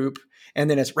rebel group. And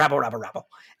then it's rabble.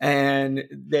 And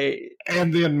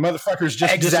then motherfuckers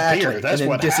just disappear. That's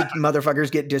what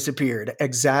motherfuckers get disappeared.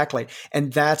 Exactly.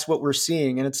 And that's what we're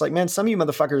seeing. And it's like, man, some of you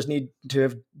motherfuckers need to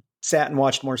have sat and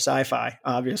watched more sci-fi,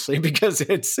 obviously, because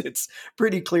it's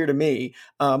pretty clear to me.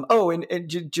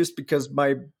 Just because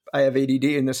I have ADD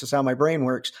and this is how my brain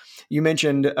works. You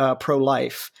mentioned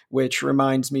pro-life, which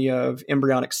reminds me of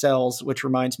embryonic cells, which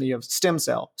reminds me of stem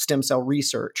cell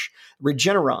research.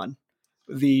 Regeneron,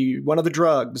 one of the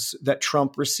drugs that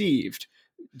Trump received,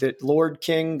 that Lord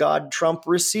King God Trump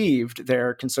received,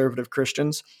 their conservative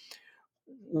Christians,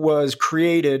 was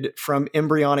created from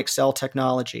embryonic cell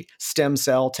technology, stem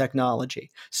cell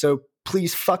technology. So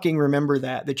please fucking remember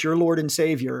that your Lord and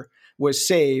Savior was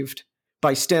saved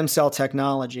by stem cell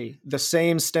technology, the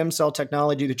same stem cell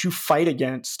technology that you fight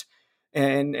against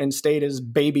and state as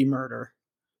baby murder.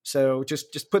 So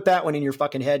just put that one in your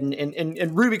fucking head and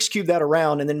Rubik's Cube that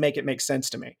around and then make it make sense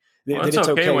to me. Well, it's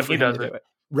okay when he does it.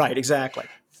 Right, exactly.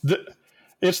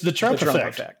 It's the Trump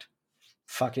effect.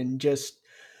 Fucking just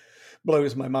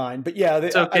blows my mind. But yeah,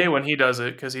 it's okay when he does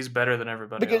it because he's better than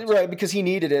everybody else. Right, because he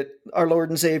needed it. Our Lord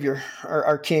and Savior,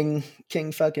 our King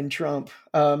fucking Trump.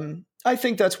 I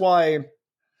think that's why,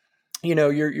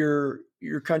 your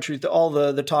country, all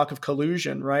the talk of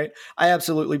collusion, right? I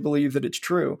absolutely believe that it's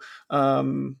true.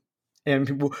 And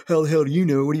people, hell, do you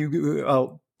know? What do you?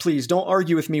 Oh, please don't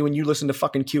argue with me when you listen to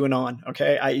fucking QAnon.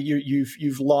 Okay,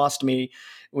 you've lost me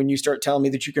when you start telling me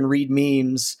that you can read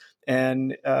memes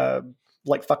and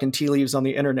like fucking tea leaves on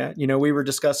the internet. We were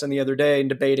discussing the other day and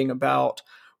debating about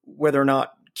whether or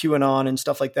not QAnon and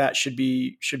stuff like that should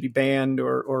be banned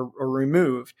or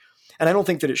removed. And I don't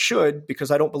think that it should, because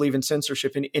I don't believe in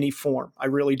censorship in any form. I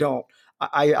really don't.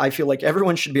 I feel like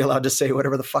everyone should be allowed to say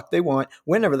whatever the fuck they want,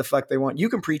 whenever the fuck they want. You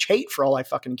can preach hate for all I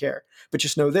fucking care. But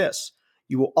just know this.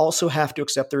 You will also have to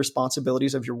accept the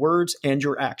responsibilities of your words and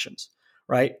your actions,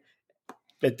 right?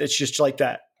 It's just like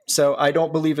that. So I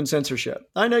don't believe in censorship.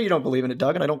 I know you don't believe in it,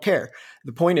 Doug, and I don't care.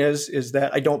 The point is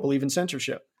that I don't believe in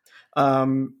censorship.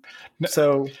 No,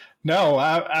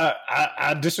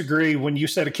 I disagree when you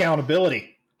said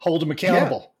accountability. Hold them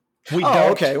accountable. Yeah. We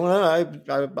don't. Okay.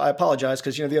 Well, I apologize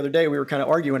because the other day we were kind of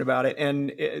arguing about it,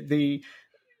 and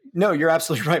no, you're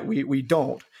absolutely right. We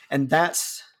don't, and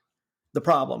that's the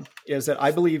problem. Is that I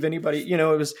believe anybody. It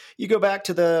was you go back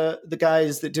to the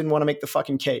guys that didn't want to make the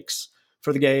fucking cakes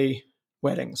for the gay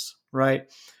weddings, right?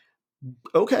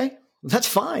 Okay, that's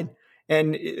fine.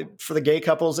 And for the gay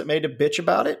couples that made a bitch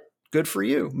about it, good for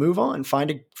you. Move on.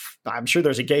 I'm sure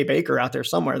there's a gay baker out there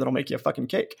somewhere that'll make you a fucking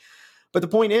cake. But the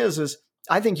point is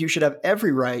I think you should have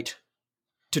every right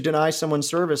to deny someone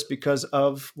service because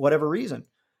of whatever reason.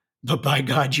 But by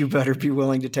God, you better be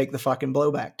willing to take the fucking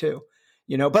blowback too.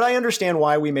 But I understand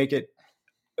why we make it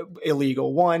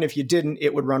illegal. One, if you didn't,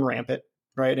 it would run rampant,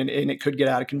 right? And it could get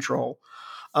out of control.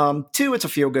 Two, it's a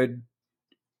feel good.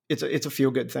 It's a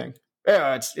feel good thing.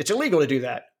 Yeah, it's illegal to do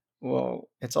that. Well,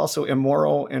 it's also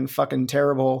immoral and fucking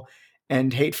terrible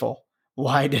and hateful.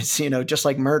 Why does, just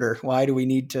like murder, why do we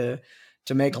need to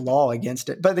make a law against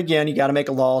it? But again, you got to make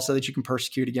a law so that you can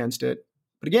persecute against it.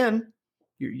 But again,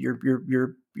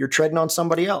 you're treading on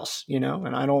somebody else,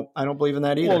 and I don't believe in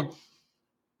that either.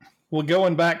 Well,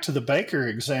 going back to the baker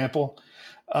example,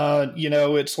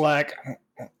 it's like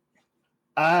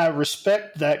I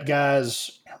respect that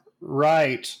guy's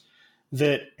right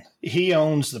that he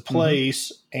owns the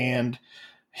place and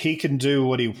he can do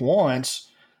what he wants.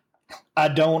 I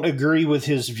don't agree with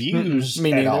his views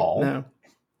at all. No.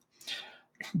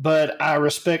 But I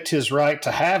respect his right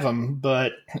to have them.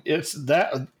 But it's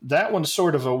that one's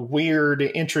sort of a weird,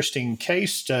 interesting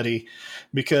case study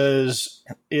because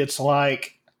it's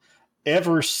like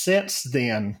ever since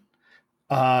then,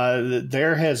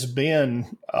 there has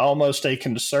been almost a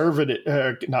concerted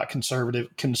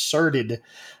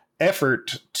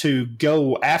effort to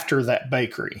go after that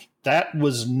bakery. That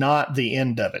was not the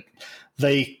end of it.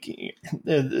 They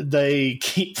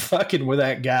keep fucking with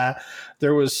that guy.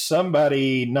 There was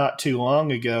somebody not too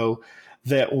long ago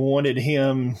that wanted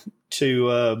him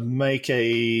to make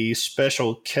a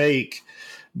special cake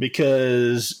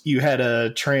because you had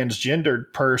a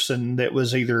transgendered person that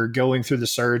was either going through the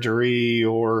surgery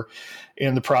or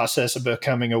in the process of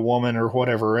becoming a woman or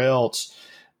whatever else.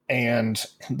 And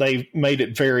they made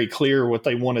it very clear what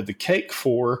they wanted the cake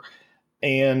for.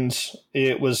 And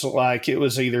it was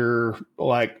either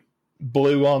like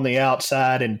blue on the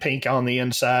outside and pink on the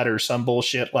inside or some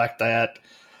bullshit like that.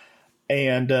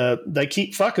 And they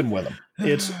keep fucking with them.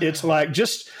 It's like,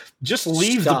 just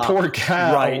leave the poor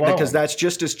guy alone. Because that's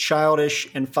just as childish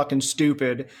and fucking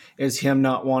stupid as him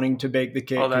not wanting to bake the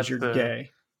cake because you're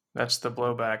gay. That's the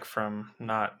blowback from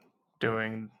not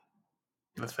doing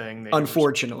the thing.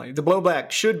 Unfortunately, the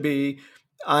blowback should be,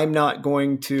 I'm not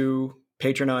going to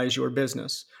patronize your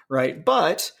business, right?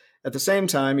 But at the same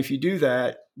time, if you do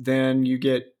that, then you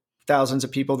get thousands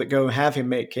of people that go have him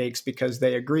make cakes because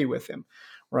they agree with him,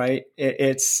 right?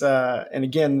 It's and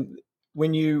again,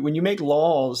 when you make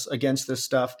laws against this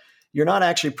stuff, you're not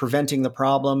actually preventing the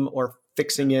problem or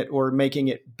fixing it or making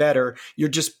it better. You're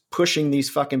just pushing these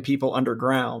fucking people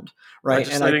underground, right?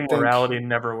 Legislating morality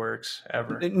never works,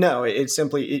 ever. No,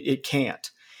 it can't.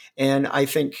 And I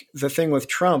think the thing with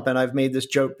Trump, and I've made this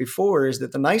joke before, is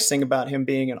that the nice thing about him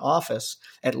being in office,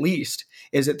 at least,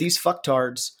 is that these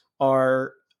fucktards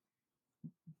are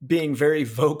being very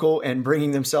vocal and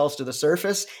bringing themselves to the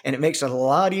surface. And it makes it a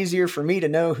lot easier for me to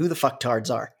know who the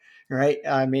fucktards are, right?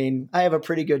 I mean, I have a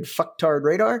pretty good fucktard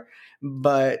radar,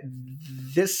 but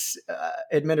this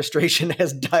administration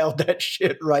has dialed that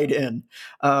shit right in.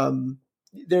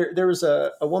 There was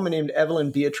a woman named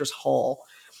Evelyn Beatrice Hall,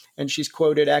 and she's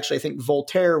quoted, actually, I think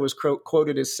Voltaire was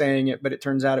quoted as saying it, but it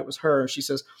turns out it was her. She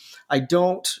says, "I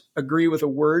don't agree with a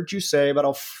word you say, but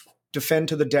I'll defend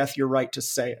to the death your right to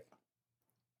say it."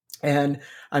 And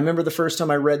I remember the first time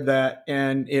I read that,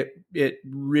 and it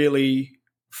really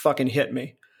fucking hit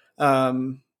me.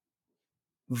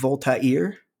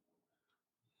 Voltaire?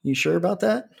 You sure about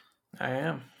that? I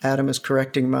am. Adam is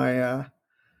correcting my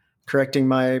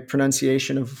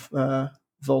pronunciation of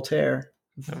Voltaire.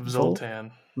 Of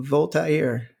Zoltan.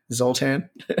 Voltaire. Zoltan.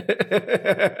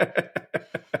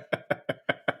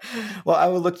 Well, I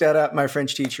would look that up. My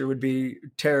French teacher would be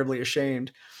terribly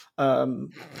ashamed.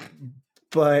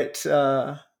 But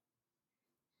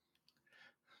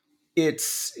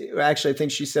it's actually, I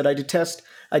think she said, I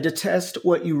detest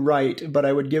what you write, but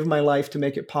I would give my life to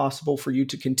make it possible for you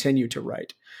to continue to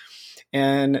write.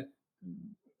 And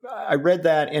I read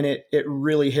that, and it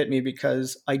really hit me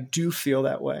because I do feel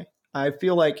that way. I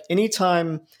feel like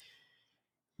anytime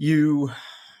you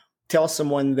tell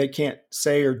someone they can't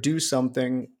say or do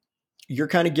something, you're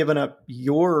kind of giving up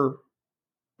your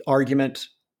argument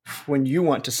when you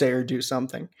want to say or do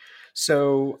something.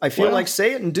 So I feel like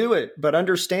say it and do it, but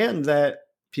understand that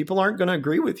people aren't going to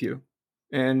agree with you.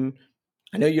 And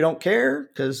I know you don't care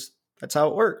because that's how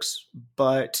it works,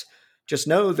 but just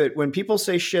know that when people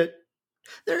say shit,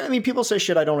 people say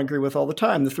shit I don't agree with all the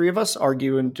time. The three of us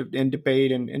argue and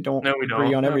debate and don't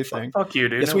agree on everything. Fuck you,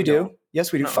 dude. Yes, we do.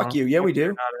 Yes, we do. Fuck you. Yeah, we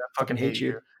do. I fucking hate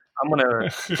you. I'm gonna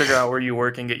figure out where you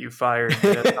work and get you fired.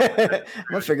 I'm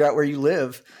gonna figure out where you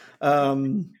live,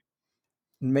 and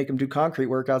make them do concrete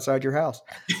work outside your house.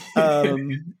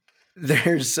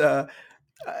 There's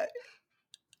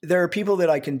there are people that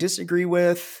I can disagree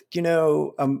with.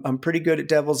 I'm pretty good at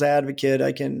devil's advocate.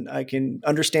 I can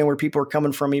understand where people are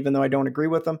coming from, even though I don't agree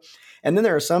with them. And then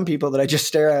there are some people that I just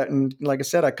stare at, and like I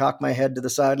said, I cock my head to the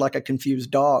side like a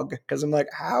confused dog, because I'm like,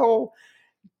 how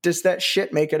does that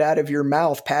shit make it out of your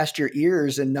mouth past your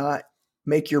ears and not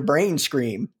make your brain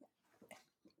scream?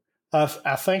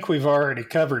 I think we've already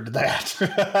covered that.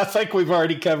 I think we've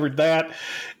already covered that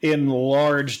in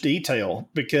large detail,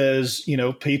 because,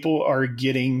 people are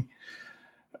getting,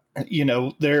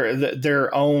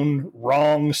 their own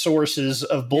wrong sources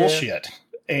of bullshit.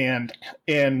 Yeah.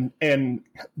 And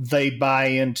they buy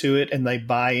into it, and they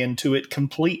buy into it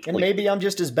completely. And maybe I'm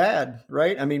just as bad,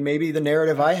 right? I mean, maybe the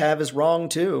narrative I have is wrong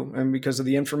too. And because of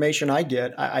the information I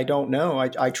get, I don't know.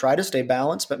 I try to stay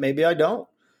balanced, but maybe I don't.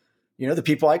 The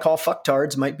people I call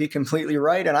fucktards might be completely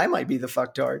right, and I might be the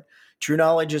fucktard. True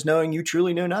knowledge is knowing you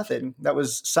truly know nothing. That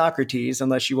was Socrates,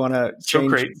 unless you want to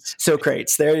change.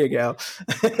 Socrates. There you go.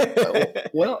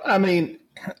 Well, I mean,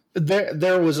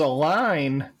 there was a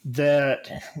line that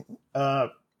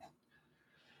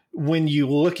when you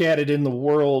look at it in the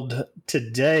world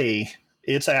today,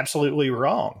 it's absolutely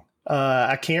wrong.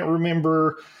 I can't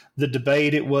remember the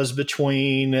debate it was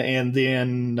between, and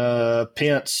then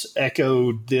Pence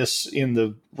echoed this in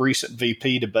the recent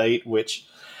VP debate, which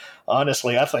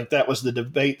honestly, I think that was the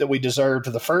debate that we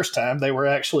deserved the first time. They were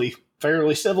actually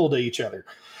fairly civil to each other.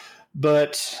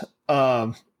 But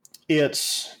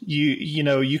it's,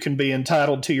 you can be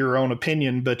entitled to your own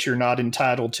opinion, but you're not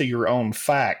entitled to your own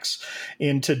facts.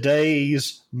 In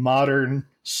today's modern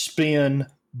spin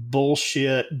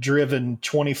bullshit driven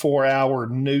 24-hour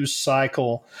news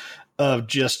cycle of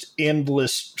just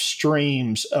endless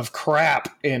streams of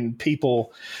crap, and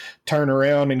people turn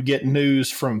around and get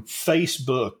news from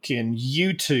Facebook and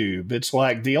YouTube. It's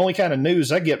like the only kind of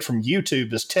news I get from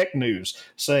YouTube is tech news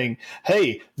saying,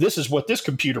 hey, this is what this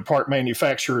computer part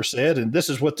manufacturer said, and this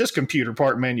is what this computer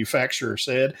part manufacturer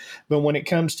said. But when it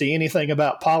comes to anything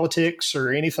about politics or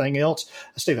anything else,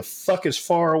 I stay the fuck as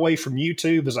far away from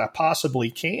YouTube as I possibly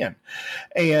can.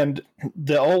 And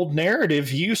the old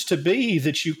narrative used to be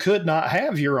that you could not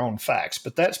have your own facts,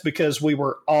 but that's because we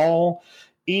were all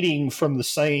eating from the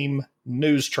same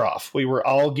news trough. We were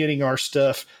all getting our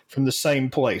stuff from the same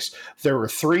place. There were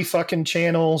 3 fucking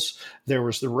channels. There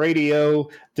was the radio.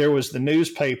 There was the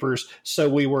newspapers. So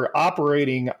we were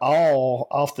operating all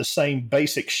off the same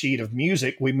basic sheet of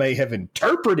music. We may have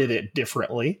interpreted it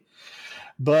differently,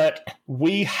 but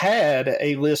we had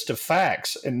a list of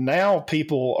facts, and now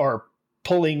people are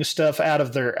pulling stuff out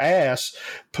of their ass,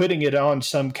 putting it on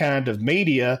some kind of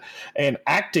media and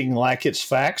acting like it's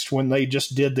facts when they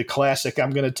just did the classic, I'm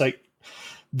going to take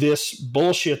this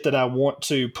bullshit that I want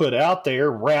to put out there,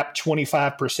 wrap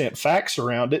 25% facts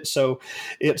around it so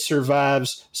it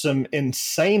survives some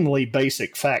insanely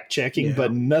basic fact checking,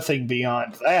 but nothing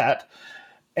beyond that.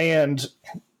 And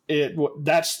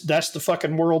that's the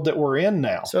fucking world that we're in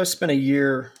now. So I spent a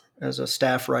year as a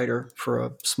staff writer for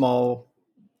a small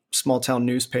town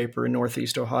newspaper in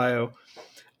Northeast Ohio.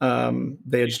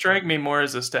 You strike me more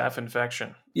as a staph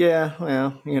infection. Yeah,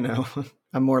 well,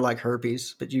 I'm more like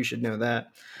herpes, but you should know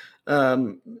that.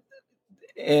 And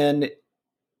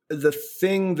the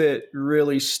thing that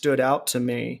really stood out to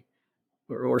me,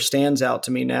 or stands out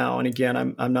to me now, and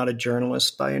again, I'm not a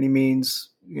journalist by any means.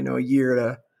 A year at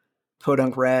a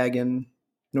podunk rag in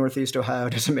Northeast Ohio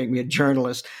doesn't make me a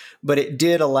journalist, but it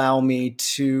did allow me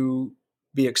to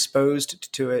be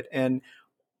exposed to it. And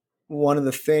one of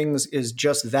the things is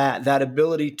just that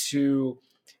ability to,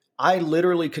 I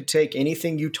literally could take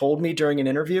anything you told me during an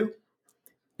interview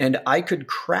and I could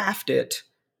craft it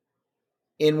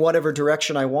in whatever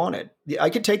direction I wanted. I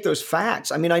could take those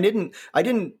facts. I mean, I didn't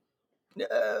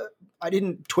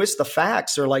twist the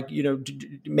facts or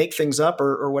make things up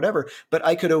or whatever, but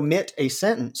I could omit a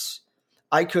sentence.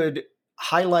 I could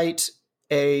highlight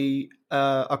a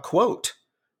quote,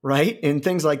 right? And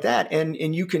things like that.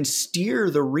 And you can steer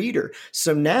the reader.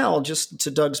 So now, just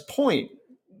to Doug's point,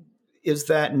 is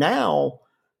that now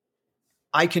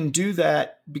I can do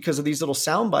that because of these little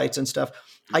sound bites and stuff.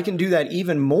 I can do that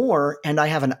even more. And I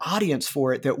have an audience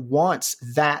for it that wants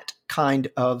that kind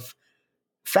of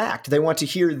fact. They want to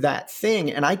hear that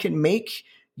thing. And I can make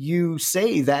you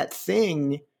say that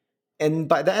thing. And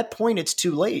by that point, it's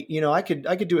too late. I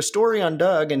could do a story on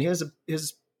Doug and his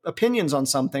opinions on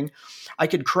something, I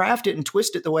could craft it and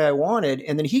twist it the way I wanted.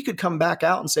 And then he could come back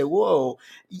out and say, whoa,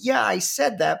 yeah, I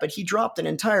said that, but he dropped an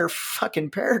entire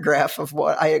fucking paragraph of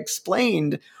what I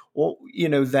explained. Well,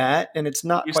 that, and it's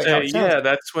not You quite how say, it sounds. yeah,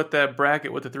 that's what that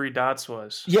bracket with the 3 dots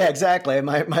was. Yeah, exactly.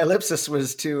 My ellipsis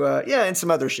was to, and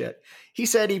some other shit. He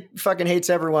said he fucking hates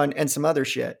everyone and some other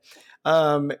shit.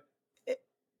 And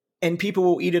people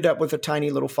will eat it up with a tiny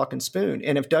little fucking spoon.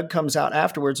 And if Doug comes out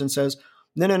afterwards and says,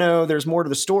 no, there's more to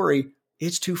the story,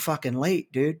 it's too fucking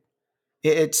late, dude.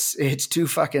 It's too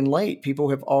fucking late. People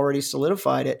have already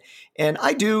solidified it. And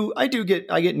I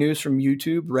get news from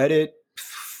YouTube, Reddit,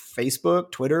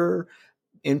 Facebook, Twitter,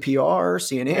 NPR,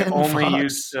 CNN. I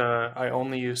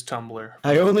only use Tumblr.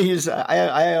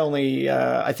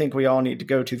 I think we all need to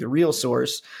go to the real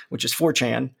source, which is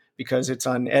 4chan, because it's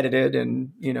unedited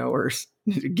and, or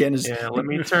again, let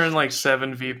me turn like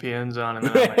 7 VPNs on and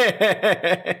then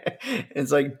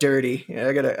it's like dirty.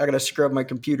 I gotta scrub my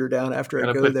computer down after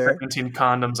I go put there. 17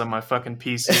 condoms on my fucking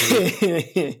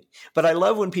PC. But I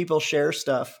love when people share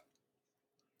stuff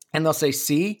and they'll say,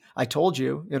 see, I told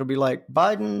you. It'll be like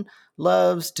Biden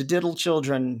loves to diddle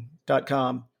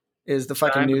children.com is the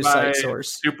fucking news site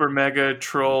sourse. Super mega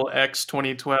troll X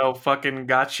 2012 fucking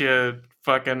gotcha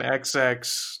fucking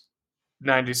XX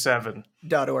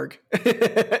 97.org.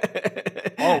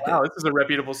 Oh wow, this is a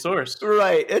reputable source.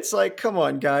 Right. It's like, come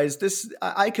on, guys.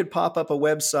 I could pop up a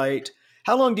website.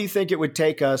 How long do you think it would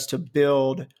take us to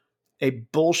build a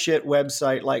bullshit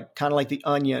website kind of like The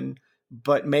Onion,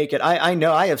 but make it? I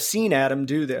know I have seen Adam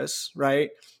do this, right?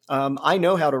 I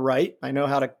know how to write. I know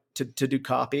how to do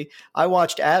copy. I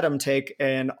watched Adam take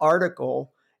an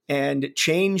article and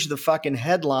change the fucking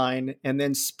headline and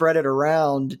then spread it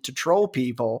around to troll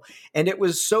people. And it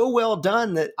was so well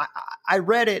done that I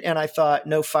read it and I thought,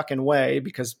 no fucking way,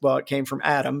 because, well, it came from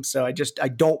Adam. So I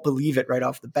don't believe it right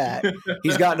off the bat.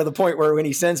 He's gotten to the point where when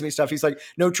he sends me stuff, he's like,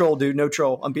 no troll, dude, no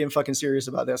troll. I'm being fucking serious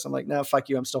about this. I'm like, no, fuck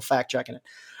you. I'm still fact checking it.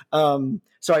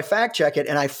 So I fact check it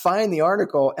and I find the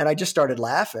article and I just started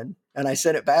laughing and I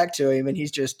sent it back to him and he's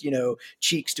just,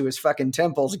 cheeks to his fucking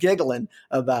temples giggling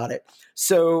about it.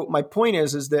 So my point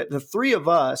is that the three of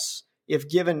us, if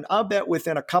given, I'll bet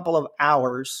within a couple of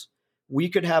hours, we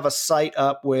could have a site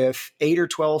up with 8 or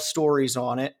 12 stories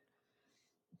on it,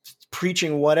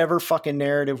 preaching whatever fucking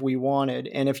narrative we wanted.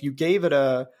 And if you gave it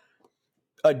a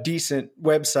decent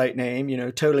website name,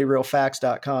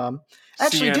 totallyrealfacts.com.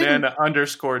 Actually,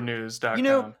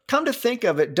 CNN_news.com. Come to think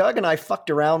of it, Doug and I fucked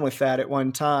around with that at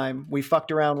one time. We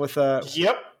fucked around with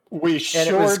Yep, we sure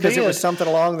did. And it was because it was something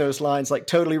along those lines, like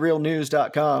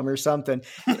totallyrealnews.com or something.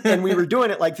 And we were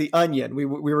doing it like The Onion. We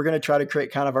were going to try to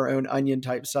create kind of our own Onion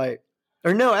type site.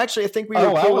 Or no, actually, I think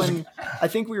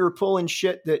we were pulling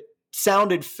shit that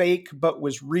sounded fake but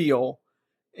was real.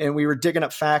 And we were digging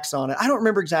up facts on it. I don't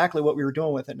remember exactly what we were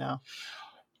doing with it now.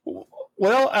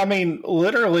 Well, I mean,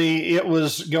 literally, it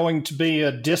was going to be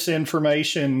a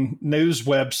disinformation news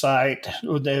website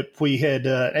that we had,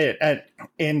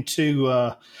 and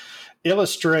to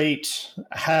illustrate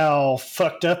how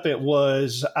fucked up it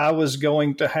was, I was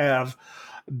going to have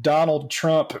Donald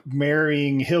Trump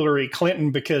marrying Hillary Clinton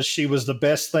because she was the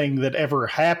best thing that ever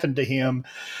happened to him.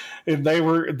 And they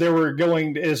were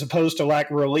going, as opposed to like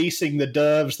releasing the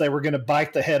doves, they were going to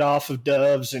bite the head off of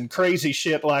doves and crazy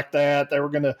shit like that. They were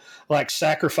going to like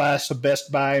sacrifice a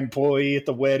Best Buy employee at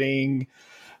the wedding.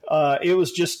 It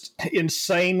was just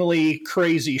insanely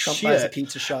crazy Trump shit. Buys a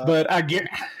pizza shop. But I get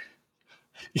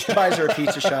buys her a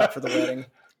pizza shop for the wedding.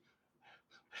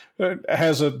 It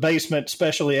has a basement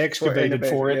specially excavated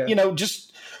for it. Yeah.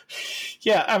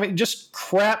 Just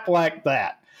crap like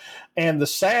that. And the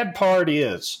sad part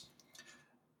is,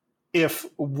 if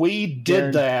we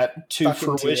did that to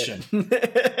fruition,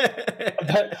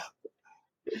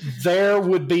 there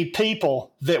would be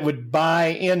people that would buy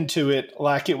into it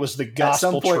like it was the gospel.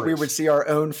 At some point, truth. we would see our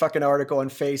own fucking article on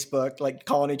Facebook, like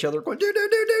calling each other, going, dude.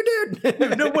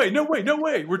 No way.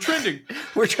 We're trending.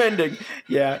 We're trending.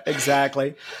 Yeah,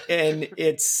 exactly. And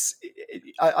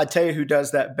I tell you who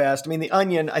does that best. I mean, The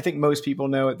Onion, I think most people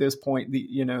know at this point,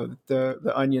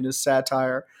 the Onion is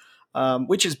satire,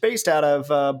 which is based out of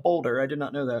Boulder. I did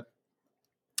not know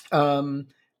that.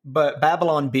 But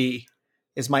Babylon Bee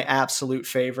is my absolute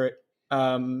favorite.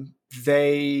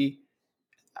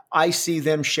 I see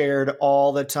them shared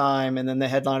all the time, and then the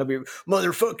headline will be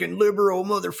motherfucking liberal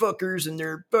motherfuckers and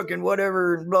they're fucking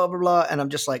whatever and blah, blah, blah. And I'm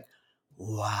just like,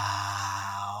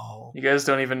 wow. You guys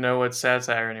don't even know what's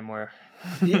satire anymore.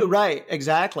 Right,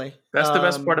 exactly. That's the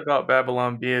best part about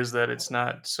Babylon Bee is that it's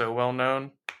not so well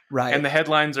known. Right. And the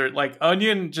headlines are like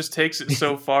Onion just takes it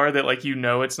so far that like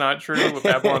it's not true. But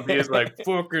Babylon Bee is like,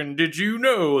 fucking, did you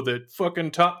know that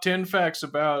fucking top 10 facts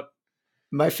about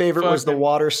My favorite was the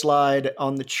water slide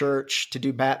on the church to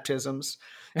do baptisms.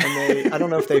 And I don't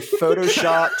know if they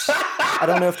photoshopped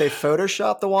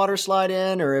the water slide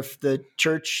in or if the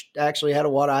church actually had a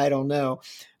water, I don't know.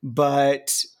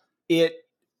 But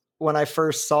when I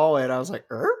first saw it, I was like,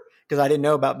 because I didn't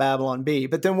know about Babylon Bee.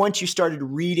 But then once you started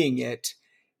reading it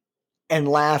and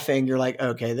laughing, you're like,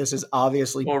 okay, this is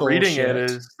obviously bullshit. Reading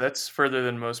it that's further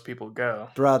than most people go.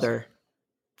 Brother,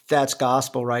 that's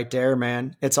gospel right there,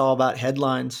 man. It's all about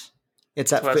headlines.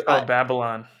 That's why it's called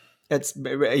Babylon.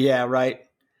 Yeah, right.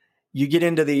 You get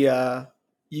into the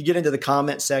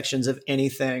comment sections of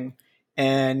anything,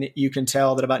 and you can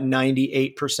tell that about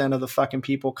 98% of the fucking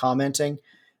people commenting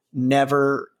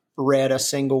never read a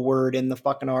single word in the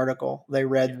fucking article. They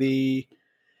read the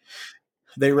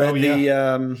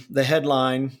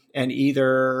headline and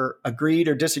either agreed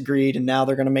or disagreed, and now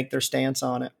they're going to make their stance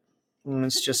on it. And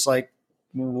it's just like,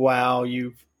 wow,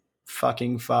 you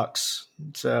fucking fucks.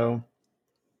 So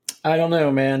I don't know,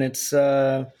 man. It's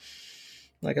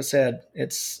like I said,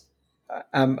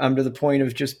 I'm to the point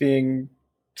of just being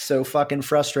so fucking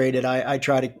frustrated. I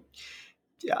try to,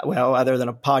 other than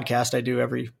a podcast I do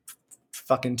every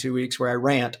fucking 2 weeks where I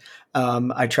rant,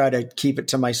 I try to keep it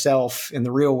to myself in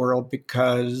the real world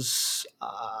because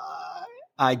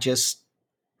I just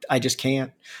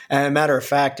can't. And a matter of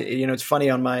fact, it's funny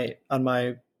on my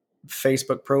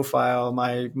Facebook profile,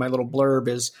 my little blurb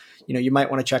is, you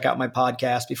might want to check out my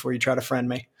podcast before you try to friend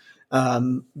me.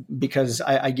 Because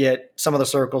I get some of the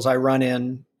circles I run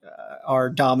in are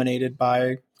dominated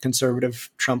by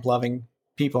conservative Trump loving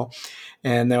people,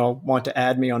 and they'll want to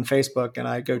add me on Facebook, and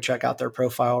I go check out their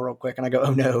profile real quick, and I go,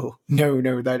 oh no,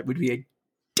 that would be a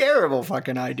terrible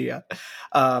fucking idea.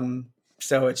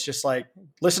 So it's just like,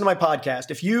 listen to my podcast.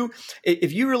 If you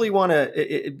really want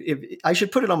to, I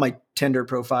should put it on my Tinder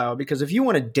profile, because if you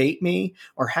want to date me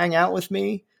or hang out with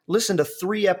me, listen to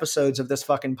 3 episodes of this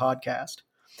fucking podcast.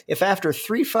 If after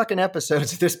 3 fucking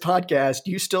episodes of this podcast,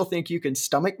 you still think you can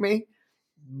stomach me,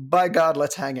 by God,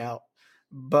 let's hang out.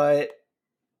 But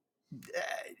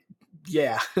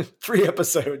yeah, 3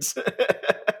 episodes.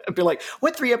 I'd be like,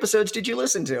 what 3 episodes did you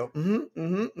listen to?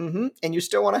 And you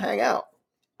still want to hang out?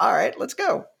 All right, let's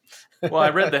go. Well, I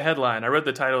read the headline. I read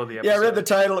the title of the episode. Yeah, I read the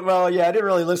title. Well, yeah, I didn't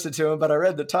really listen to him, but I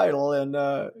read the title, and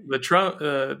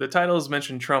the titles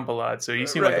mention Trump a lot, so you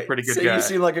seem like a pretty good guy. You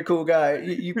seem like a cool guy.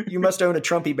 You must own a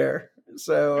Trumpy bear.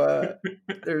 So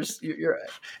you're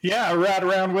yeah, I ride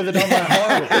around with it on my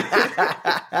Harley.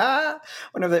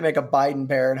 Wonder if they make a Biden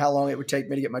bear and how long it would take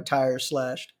me to get my tires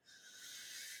slashed.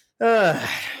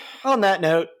 On that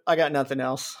note, I got nothing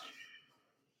else.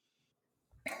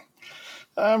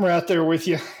 I'm right there with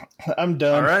you. I'm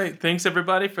done. All right. Thanks,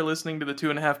 everybody, for listening to the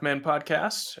 2.5 Men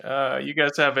podcast. You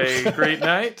guys have a great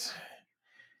night.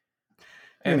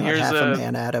 And here's half a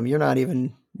man, Adam.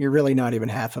 You're really not even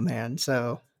half a man.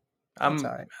 So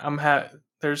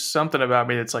there's something about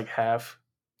me that's like half.